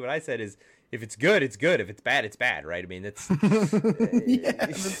essentially what I said is, if it's good, it's good. If it's bad, it's bad, right? I mean, that's yeah,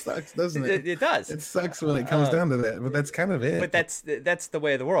 it sucks, doesn't it? It does. It sucks when it comes down to that, but that's kind of it. But that's the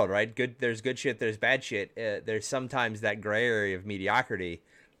way of the world, right? There's good shit, there's bad shit. There's sometimes that gray area of mediocrity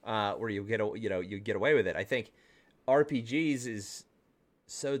where you get away with it. I think RPGs is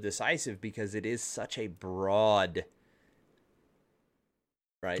so decisive because it is such a broad,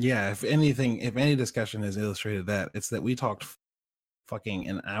 right? Yeah, if any discussion has illustrated that, it's that we talked fucking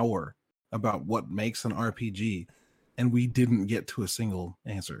an hour about what makes an RPG, and we didn't get to a single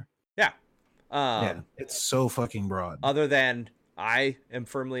answer. Yeah. Yeah, it's so fucking broad. Other than I am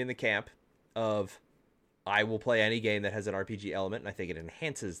firmly in the camp of I will play any game that has an RPG element, and I think it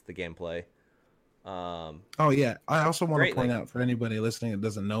enhances the gameplay. Oh yeah, I also want to greatly. point out for anybody listening that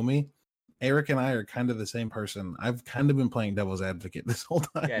doesn't know me, Eric and I are kind of the same person. I've kind of been playing devil's advocate this whole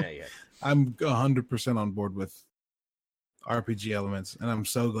time. Yeah. I'm 100% on board with RPG elements, and I'm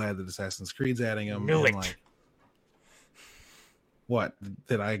so glad that Assassin's Creed's adding them. Knew and it. Like, what?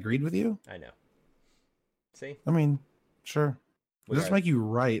 That I agreed with you? I know. See? I mean, sure. It We doesn't are- make you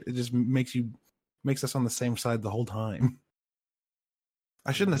right. It just makes us on the same side the whole time.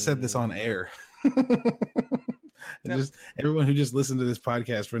 I shouldn't have said this on air. No. Just everyone who just listened to this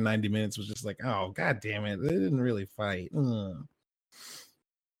podcast for 90 minutes was just like, "Oh, god damn it. They didn't really fight." Ugh.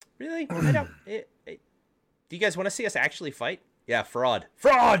 Really? I don't. Do you guys want to see us actually fight? Yeah, fraud.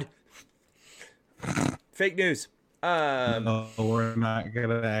 Fraud! Fake news. No, we're not going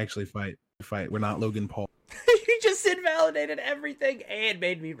to actually fight. We're not Logan Paul. You just invalidated everything and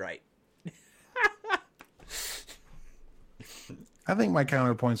made me right. I think my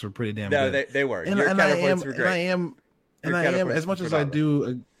counterpoints were pretty damn No, good. they were. And, Your and I am, counterpoints were and I great. am, and Your I am, counterpoints as much were as I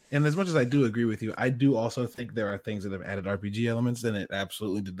phenomenal. do, and as much as I do agree with you, I do also think there are things that have added RPG elements, and it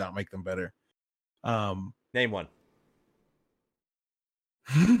absolutely did not make them better. Name one.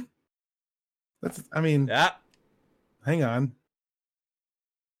 That's, I mean, Yeah. hang on.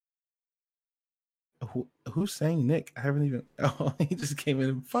 Who's saying Nick? I haven't even. Oh, he just came in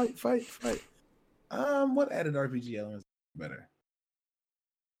and fight. What added RPG elements better?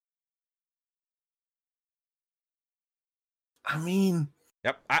 I mean,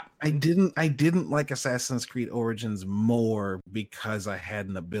 Yep. I didn't like Assassin's Creed Origins more because I had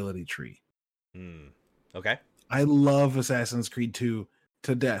an ability tree. Okay. I love Assassin's Creed 2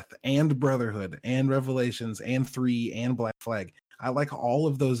 to death, and Brotherhood, and Revelations, and 3, and Black Flag. I like all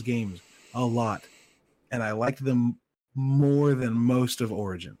of those games a lot, and I liked them more than most of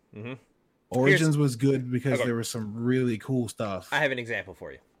Origin. Mm-hmm. Origins was good because Okay. there was some really cool stuff. I have an example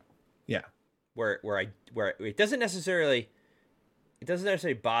for you. Yeah. Where it doesn't necessarily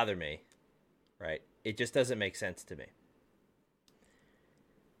bother me, right? It just doesn't make sense to me.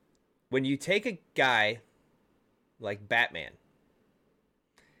 When you take a guy like Batman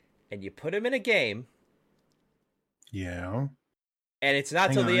and you put him in a game, Yeah. and it's not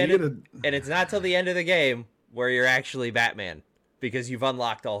Hang till on, the are end you of, gonna- and it's not till the end of the game where you're actually Batman because you've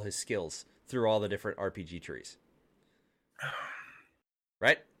unlocked all his skills through all the different RPG trees.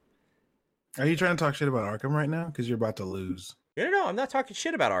 Right? Are you trying to talk shit about Arkham right now? Because you're about to lose. No, I'm not talking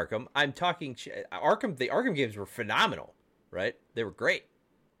shit about Arkham. I'm talking Arkham. The Arkham games were phenomenal, right? They were great.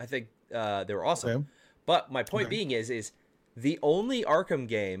 I think they were awesome. Okay. But my point being is the only Arkham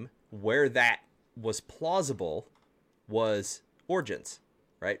game where that was plausible was Origins,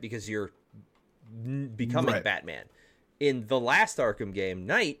 right? Because you're becoming Right. Batman. In the last Arkham game,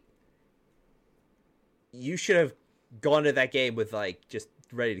 Knight, you should have gone to that game with like just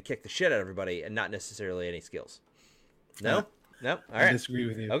ready to kick the shit out of everybody and not necessarily any skills. No? No? All I right. disagree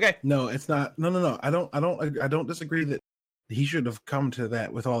with you. Okay. No, it's not. No. I don't disagree that he should have come to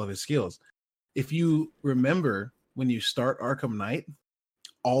that with all of his skills. If you remember when you start Arkham Knight,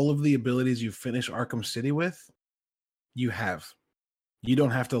 all of the abilities you finish Arkham City with, you have. You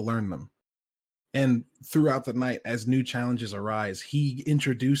don't have to learn them. And throughout the night, as new challenges arise, he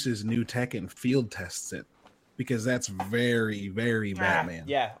introduces new tech and field tests it because that's very, very Batman.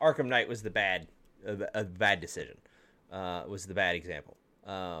 Yeah, Arkham Knight was the bad decision. Was the bad example.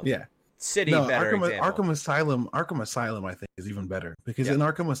 Yeah. City No, better example. Arkham Asylum, I think, is even better because Yeah. in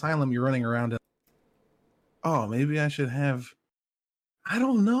Arkham Asylum, you're running around. Oh, maybe I should have. I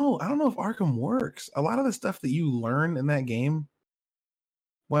don't know. I don't know if Arkham works. A lot of the stuff that you learn in that game.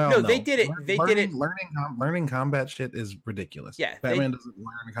 Well, No, they did it- they did it- Learning combat shit is ridiculous. Yeah, Batman doesn't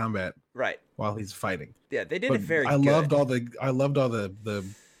learn combat Right. while he's fighting. Yeah, they did But it very I good. loved all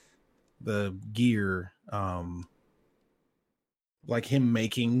the gear like him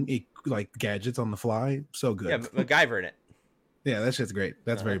making like gadgets on the fly. So good. Yeah, MacGyver in it. Yeah, that shit's great.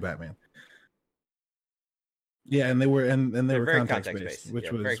 That's very Batman. Yeah, and they were they were very context based,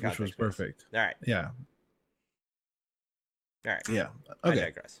 which was perfect. All right. Yeah. All right. Yeah. I Okay.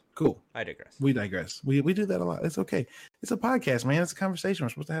 digress. Cool. I digress. We digress. We do that a lot. It's okay. It's a podcast, man. It's a conversation. We're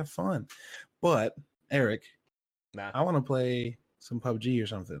supposed to have fun. But Eric, I want to play some PUBG or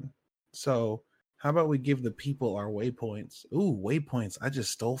something. So how about we give the people our waypoints? Ooh, waypoints. I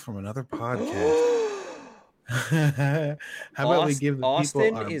just stole from another podcast. How about we give the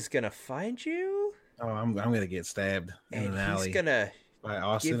Austin people is gonna find you? Oh, I'm gonna get stabbed in an alley. He's gonna by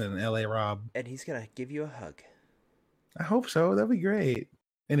Austin and LA Rob. And he's gonna give you a hug. I hope so. That'd be great.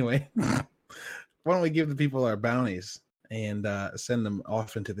 Anyway, why don't we give the people our bounties and send them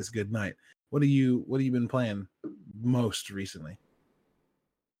off into this good night? What have you been playing most recently?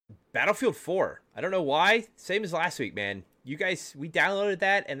 Battlefield 4. I don't know why. Same as last week, man. You guys, we downloaded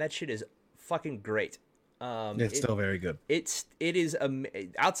that, and that shit is fucking great. It's still very good. It is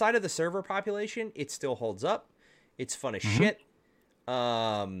outside of the server population, it still holds up. It's fun as shit.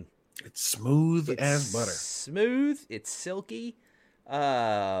 It's smooth as butter. Smooth. It's silky.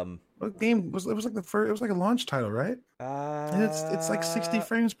 What game was it? Was like the first. It was like a launch title, right? And it's like 60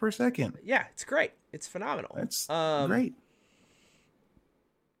 frames per second. Yeah, it's great. It's phenomenal. It's great.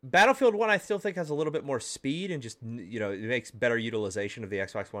 Battlefield 1, I still think has a little bit more speed and just it makes better utilization of the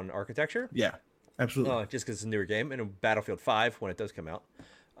Xbox One architecture. Yeah, absolutely. Just because it's a newer game, and Battlefield 5 when it does come out.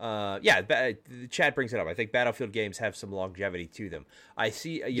 Chad brings it up. I think Battlefield games have some longevity to them. I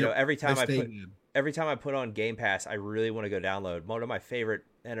see, every time I put on Game Pass, I really want to go download one of my favorite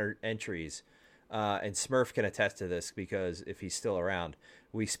entries. And Smurf can attest to this because if he's still around,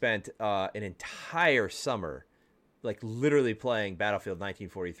 we spent an entire summer, like literally playing Battlefield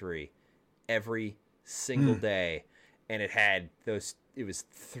 1943 every single day, and it was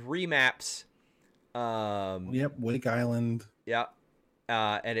 3 maps. Wake Island. Yeah.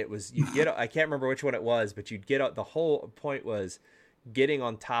 And it was, I can't remember which one it was, but the whole point was getting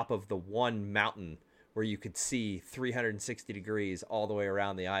on top of the one mountain where you could see 360 degrees all the way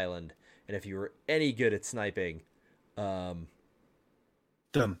around the island. And if you were any good at sniping, done.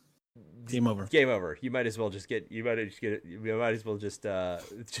 Game over. Game over. You might as well just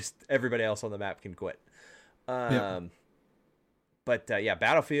everybody else on the map can quit. But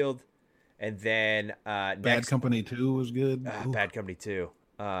Battlefield. And then Bad Company 2 was good. Bad Company 2.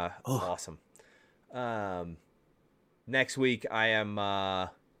 Awesome. Next week I am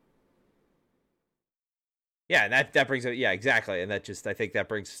that brings it, exactly. And I think that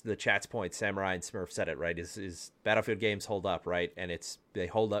brings the chat's point. Samurai and Smurf said it right, is Battlefield games hold up, right? And they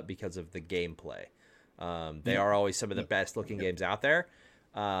hold up because of the gameplay. They are always some of the best looking games out there.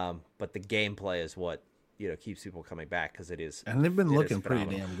 But the gameplay is what keeps people coming back, because it is, and they've been looking pretty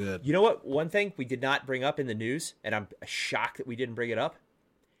damn good. You know what? One thing we did not bring up in the news, and I'm shocked that we didn't bring it up.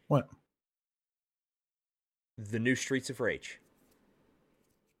 What? The new Streets of Rage.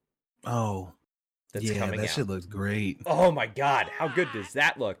 Oh, that's coming out. That shit looks great. Oh my god, how good does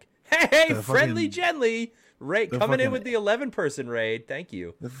that look? Hey, Friendly Gently coming in with the 11-person raid. Thank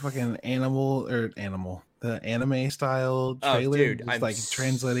you. The fucking the anime style trailer, dude, I'm like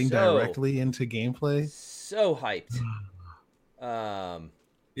translating directly into gameplay. So hyped.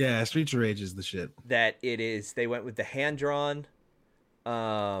 Yeah, Streets of Rage is the shit. That it is. They went with the hand drawn.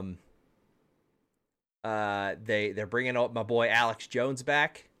 They're bringing out my boy Alex Jones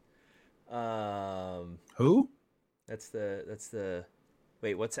back. Who? That's the.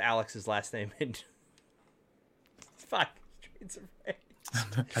 Wait, what's Alex's last name? Fuck. Streets of Rage.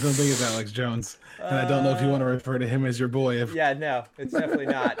 I don't think it's Alex Jones, and I don't know if you want to refer to him as your boy. Yeah, no, it's definitely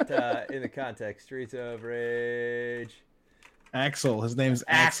not in the context. Streets of Rage. Axel. His name's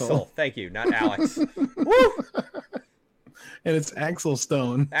Axel. Thank you, not Alex. Woo! And it's Axel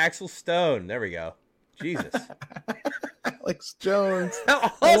Stone. Axel Stone. There we go. Jesus. Alex Jones.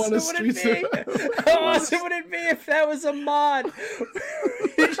 How awesome would it be if that was a mod?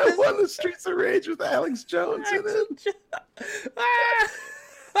 I won the Streets of Rage with Alex Jones in it.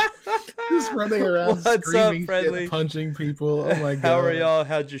 Just running around screaming, shit, punching people. Oh my god. How are y'all?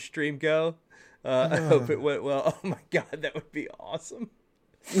 How'd your stream go? I hope it went well. Oh my god, that would be awesome.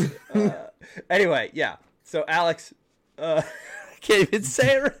 Anyway, yeah. So Alex, I can't even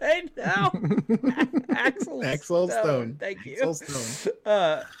say it right now. Axel Stone. Thank you. Axel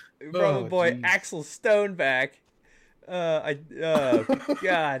Stone. From a boy, geez. Axel Stone back. God,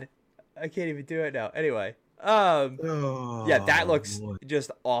 I can't even do it now. Anyway, that looks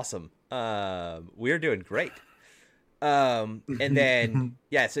just awesome. We're doing great. And then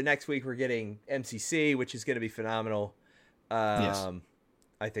so next week we're getting MCC, which is going to be phenomenal. Yes.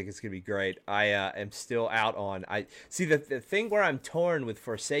 I think it's gonna be great. I am still out on. I see the thing where I'm torn with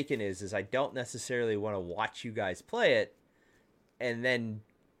Forsaken is I don't necessarily want to watch you guys play it and then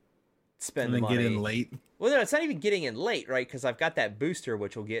spend And the then get money. in late. Well, no, it's not even getting in late, right? Because I've got that booster,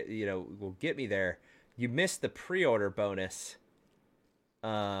 which will get me there. You missed the pre-order bonus,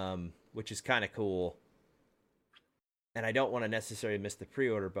 which is kind of cool. And I don't want to necessarily miss the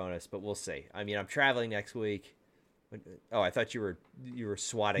pre-order bonus, but we'll see. I mean, I'm traveling next week. Oh, I thought you were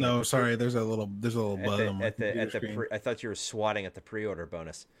swatting. No, sorry. There's a little buzz on my at computer the screen. I thought you were swatting at the pre-order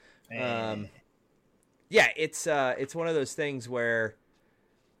bonus. Eh. Yeah, it's one of those things where,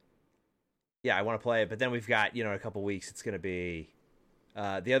 yeah, I want to play it, but then we've got in a couple weeks it's going to be.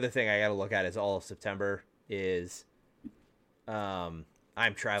 The other thing I got to look at is all of September is, I'm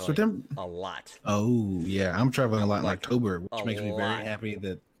traveling a lot. Oh yeah, I'm traveling a lot in Like, October, which a makes me very lot. happy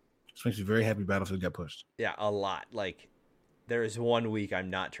that. Which makes me very happy Battlefield got pushed. Yeah, a lot. Like, there is 1 week I'm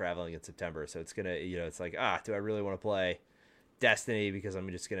not traveling in September, so it's gonna, it's like, do I really want to play Destiny because I'm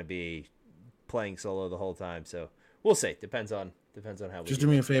just gonna be playing solo the whole time? So we'll see. Depends on how we Just do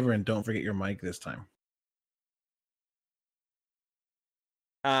me a favor and don't forget your mic this time.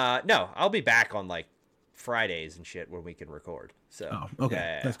 No, I'll be back on like Fridays and shit when we can record. So Oh, okay,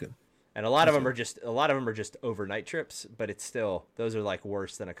 yeah. that's good. And a lot of them are just overnight trips, but it's still, those are like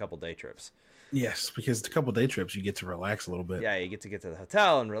worse than a couple day trips. Yes, because a couple day trips you get to relax a little bit. Yeah, you get to the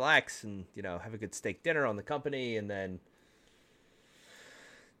hotel and relax and have a good steak dinner on the company, and then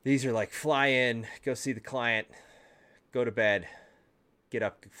these are like fly in, go see the client, go to bed, get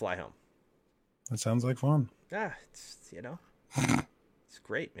up, fly home. That sounds like fun. It's it's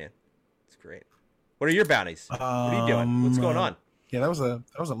great, man. It's great. What are your bounties? What are you doing? What's going on? Yeah, that was a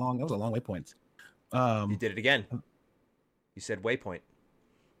long waypoint. You did it again. You said waypoint.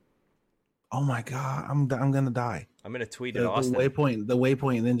 Oh my god, I'm gonna die. I'm gonna tweet The at Austin. waypoint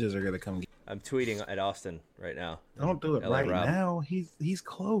ninjas are gonna come. I'm tweeting at Austin right now. Don't do it LA right Rob. now. He's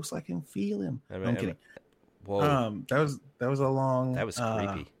close. I can feel him. I'm kidding. Whoa, That was a long. that was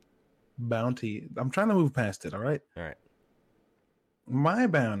creepy. Bounty. I'm trying to move past it. All right. All right. My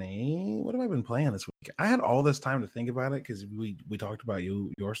bounty. What have I been playing this week? I had all this time to think about it because we talked about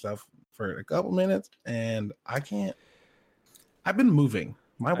your stuff for a couple minutes, and I can't. I've been moving.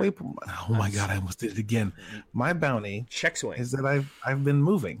 My way. Oh my god! I almost did it again. My bounty Check swing. is that I've been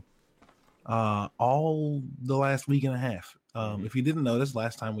moving. All the last week and a half. If you didn't notice,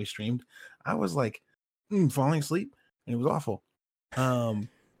 last time we streamed, I was like falling asleep, and it was awful.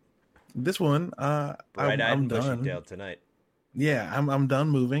 This one, I'm done. Tonight. Yeah, I'm done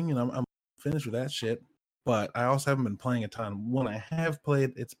moving, and I'm finished with that shit. But I also haven't been playing a ton. When I have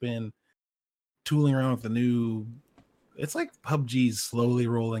played, it's been tooling around with the new. It's like PUBG's slowly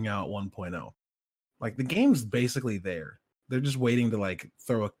rolling out 1.0. Like the game's basically there. They're just waiting to like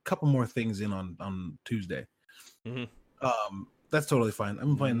throw a couple more things in on Tuesday. Mm-hmm. That's totally fine. I've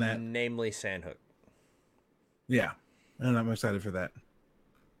been playing that. Namely Sandhook. Yeah, and I'm excited for that.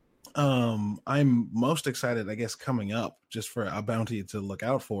 I'm most excited, I guess, coming up just for a bounty to look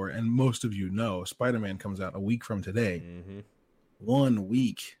out for. And most of you know, Spider-Man comes out a week from today. Mm-hmm. 1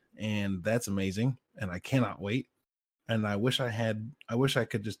 week, and that's amazing. And I cannot wait. And I wish I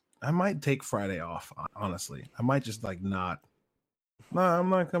could just. I might take Friday off. Honestly, I might just like not. No, I'm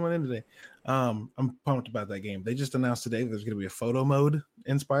not coming in today. I'm pumped about that game. They just announced today that there's going to be a photo mode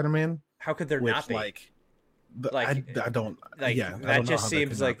in Spider-Man. How could there which, not be? I don't. Like, yeah, that just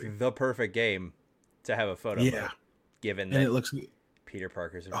seems like the perfect game to have a photo mode, given that and it looks. Peter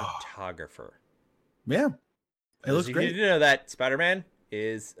Parker's a photographer. Yeah, it looks If great. you didn't know that, Spider-Man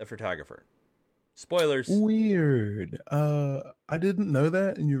is a photographer. Spoilers. Weird. I didn't know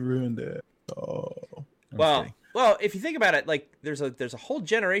that, and you ruined it. Oh. Well, if you think about it, like there's a whole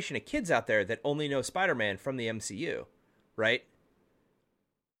generation of kids out there that only know Spider-Man from the MCU, right?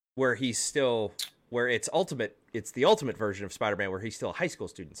 Where it's the ultimate version of Spider-Man, where he's still a high school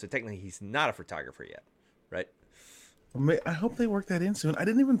student. So technically, he's not a photographer yet, right? I hope they work that in soon. I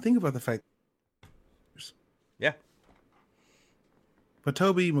didn't even think about the fact. Yeah. But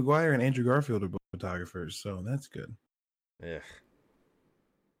Tobey Maguire and Andrew Garfield are both photographers, so that's good. Ugh.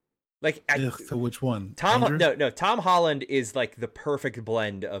 Like, So which one? Tom Andrew? Tom Holland is like the perfect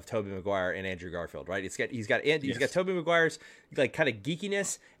blend of Tobey Maguire and Andrew Garfield, right? He's got Tobey Maguire's like kind of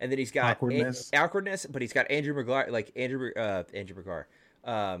geekiness, and then he's got awkwardness, but he's got Andrew Maguire, like Andrew Garfield.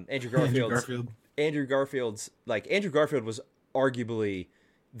 Andrew Garfield was arguably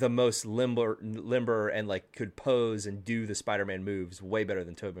the most limber and like could pose and do the Spider-Man moves way better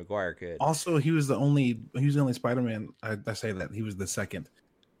than Tobey Maguire could. Also, he was the only Spider-Man. I say that he was the second.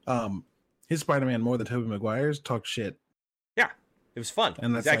 His Spider-Man more than Tobey Maguire's talked shit It was fun.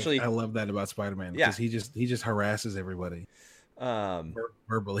 And It's that's actually, I love that about Spider-Man Yeah. because he just harasses everybody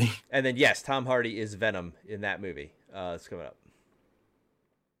verbally. and then yes, Tom Hardy is Venom in that movie. It's coming up.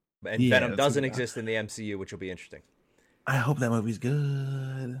 And Yeah, Venom that's doesn't what- exist in the MCU, which will be interesting. I hope that movie's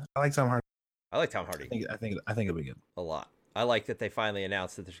good. I like Tom Hardy. I like Tom Hardy I think it'll be good. a lot. I like that they finally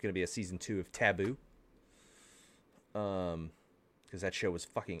announced that there's going to be a season 2 of Taboo. Because that show was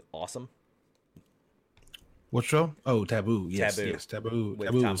fucking awesome. What show? Oh, Taboo. Yes, Taboo. yes, Taboo. With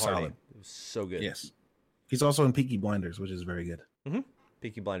Taboo Tom was Hardy. solid. It was so good. Yes, he's also in Peaky Blinders, which is very good.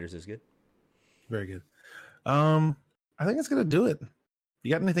 Peaky Blinders is good. Very good. I think it's gonna do it.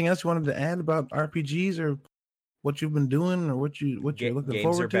 You got anything else you wanted to add about RPGs or what you've been doing or what you're looking Games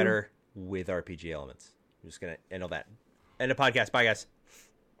forward are to? better with RPG elements. I'm just going to end all that. End the podcast. Bye, guys.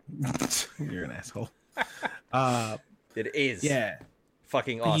 You're an asshole. It is Yeah,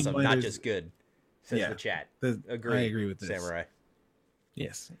 fucking Peaky awesome, not Blinders- just good. Says Yeah. the chat. I agree with this. Samurai.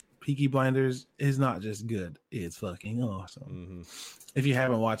 Yes, Peaky Blinders is not just good; it's fucking awesome. If you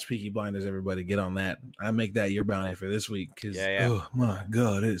haven't watched Peaky Blinders, everybody get on that. I make that your bounty for this week because oh my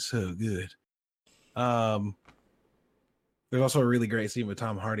god, it's so good. There's also a really great scene with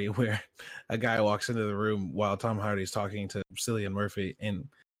Tom Hardy where a guy walks into the room while Tom Hardy's talking to Cillian Murphy, and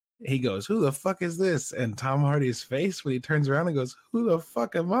he goes, "Who the fuck is this?" And Tom Hardy's face when he turns around and goes, "Who the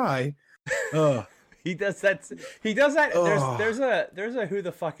fuck am I?" Oh, He does that. He does that. Oh. There's a who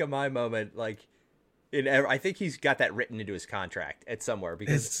the fuck am I moment like I think he's got that written into his contract at somewhere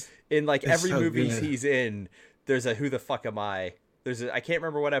because in like it's every so movie good. he's in, there's a who the fuck am I. I can't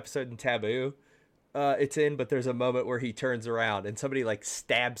remember what episode in Taboo it's in, but there's a moment where he turns around and somebody like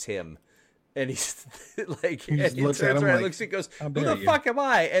stabs him. And he's like, He just and he looks at turns him around, like, looks, and goes, "How "Who dare the you?" fuck am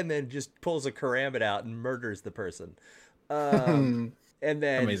I?" And then just pulls a karambit out and murders the person. And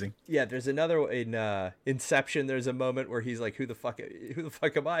then, Amazing. Yeah, there's another in Inception. There's a moment where he's like, "Who the fuck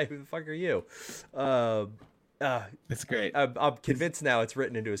am I? Who the fuck are you?" It's great. I'm convinced now it's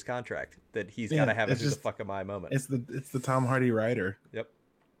written into his contract that he's got to have a it's "Who just- the fuck am I" moment. It's the Tom Hardy rider. Yep.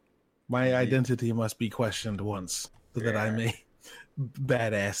 My identity must be questioned once, so that I Yeah. may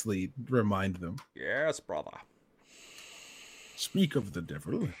badassly remind them. Yes, brother. Speak of the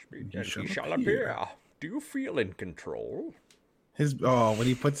devil. And he shall appear. Do you feel in control? When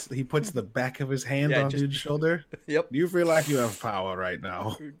he puts the back of his hand Yeah, on just- dude's shoulder. Yep. Do you feel like you have power right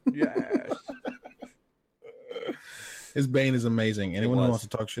now? Yes. His Bane is amazing. Anyone who was. wants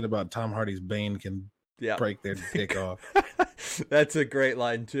to talk shit about Tom Hardy's Bane can Yeah. break their dick off. That's a great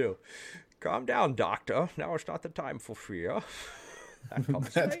line too. Calm down, Doctor. Now is not the time for fear. That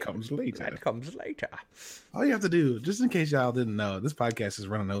comes That later. comes later. That comes later. All you have to do, just in case y'all didn't know, this podcast is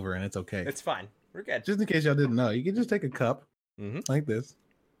running over and it's okay. It's fine. We're good. Just in case y'all didn't know, you can just take a cup like this.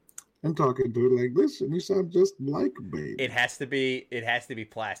 I'm talking to it like this, and you sound just like Bane. It has to be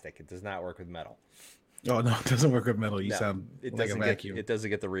plastic. It does not work with metal. Oh no, it doesn't work with metal. You No, sound it like a doesn't vacuum. it doesn't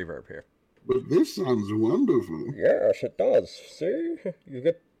get the reverb here. But this sounds wonderful. Yes, it does. See? You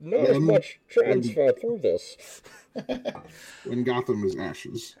get not as much transfer through this. When Gotham is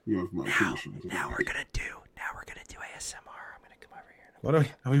ashes, you have my permission. to Now do we're that. gonna do ASMR. I'm gonna come over here. What are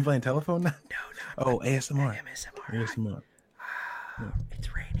we playing telephone now? No, Oh, ASMR. ASMR. ASMR. It's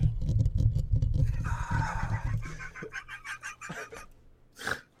raining.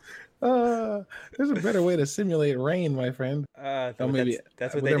 There's a better way to simulate rain, my friend. Oh, maybe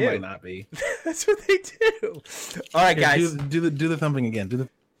that's what there they do. might not be. That's what they do. All right, Here, guys. do the thumping again. Do the.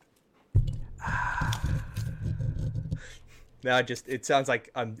 Now it sounds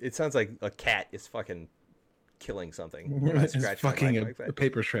like a cat is fucking killing something. When I It's scratch my fucking mic a like that.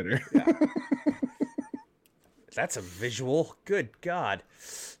 paper shredder. That's a visual. Good God.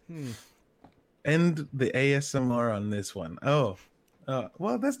 And the ASMR on this one. Oh,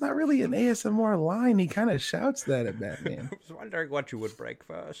 well, that's not really an ASMR line. He kind of shouts that at Batman. I was wondering what you would break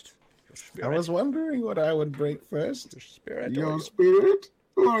first. I was wondering what I would break first. Spirit. Your spirit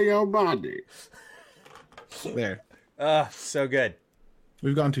or your body? There, So good.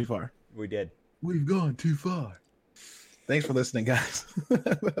 we've gone too far. We did. We've gone too far. Thanks for listening, guys.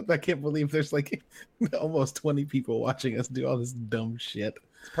 I can't believe there's like almost 20 people watching us do all this dumb shit.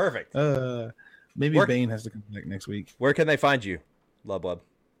 It's perfect. Maybe Work- Bane has to come back next week. Where can they find you, Lubwub?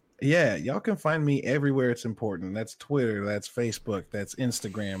 Yeah, y'all can find me everywhere it's important. That's Twitter, that's Facebook, that's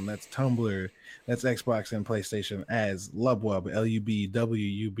Instagram, that's Tumblr, that's Xbox and PlayStation as Lubwub,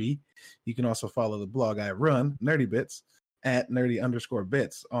 Lubwub. You can also follow the blog I run, Nerdy Bits, at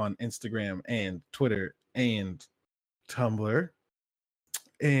nerdy_bits on Instagram and Twitter and Tumblr.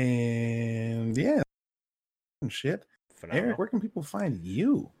 And yeah, shit. Phenomenal. Eric, where can people find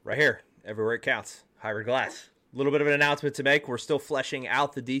you? Right here. Everywhere it counts. Hybrid Glass. little bit of an announcement to make. We're still fleshing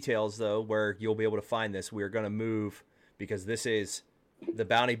out the details, though, where you'll be able to find this. We are going to move, because this is the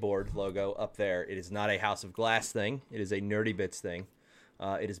Bounty Board logo up there. It is not a House of Glass thing. It is a Nerdy Bits thing.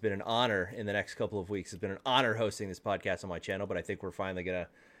 It has been an honor in the next couple of weeks. It's been an honor hosting this podcast on my channel, but I think we're finally going to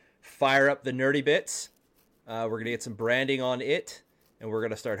fire up the Nerdy Bits. We're going to get some branding on it, and we're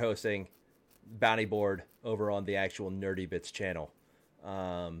going to start hosting Bounty Board over on the actual Nerdy Bits channel.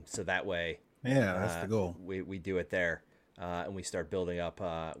 So that way, yeah, that's the goal. We do it there, and we start building up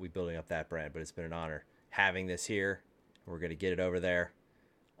that brand. But it's been an honor having this here. We're going to get it over there,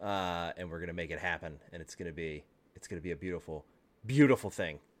 and we're going to make it happen. And it's going to be a beautiful, beautiful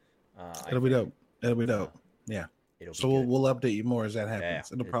thing. It'll be dope. It'll be dope. Yeah. So we'll update you more as that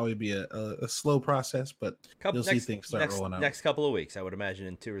happens. Yeah. It'll probably be a slow process, but you'll see things start rolling out. Next couple of weeks, I would imagine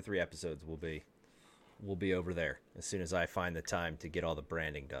in 2 or 3 episodes, we'll be over there as soon as I find the time to get all the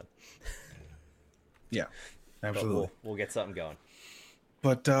branding done. Yeah, absolutely. We'll get something going.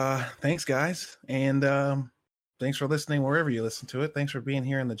 But thanks, guys, and thanks for listening wherever you listen to it. Thanks for being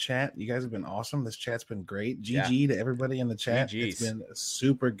here in the chat. You guys have been awesome. This chat's been great. GG to everybody in the chat. GG's. It's been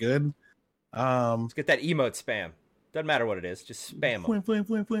super good. Let's get that emote spam. Doesn't matter what it is, just spam them.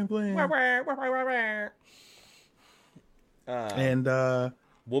 And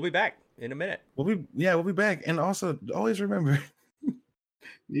we'll be back in a minute. We'll be back. And also, always remember.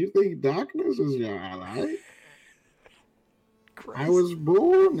 You think darkness is your ally? I was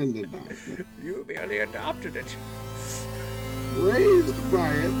born in the darkness. You merely adopted it. Raised by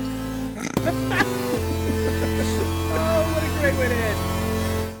it. Oh, what a great way to end.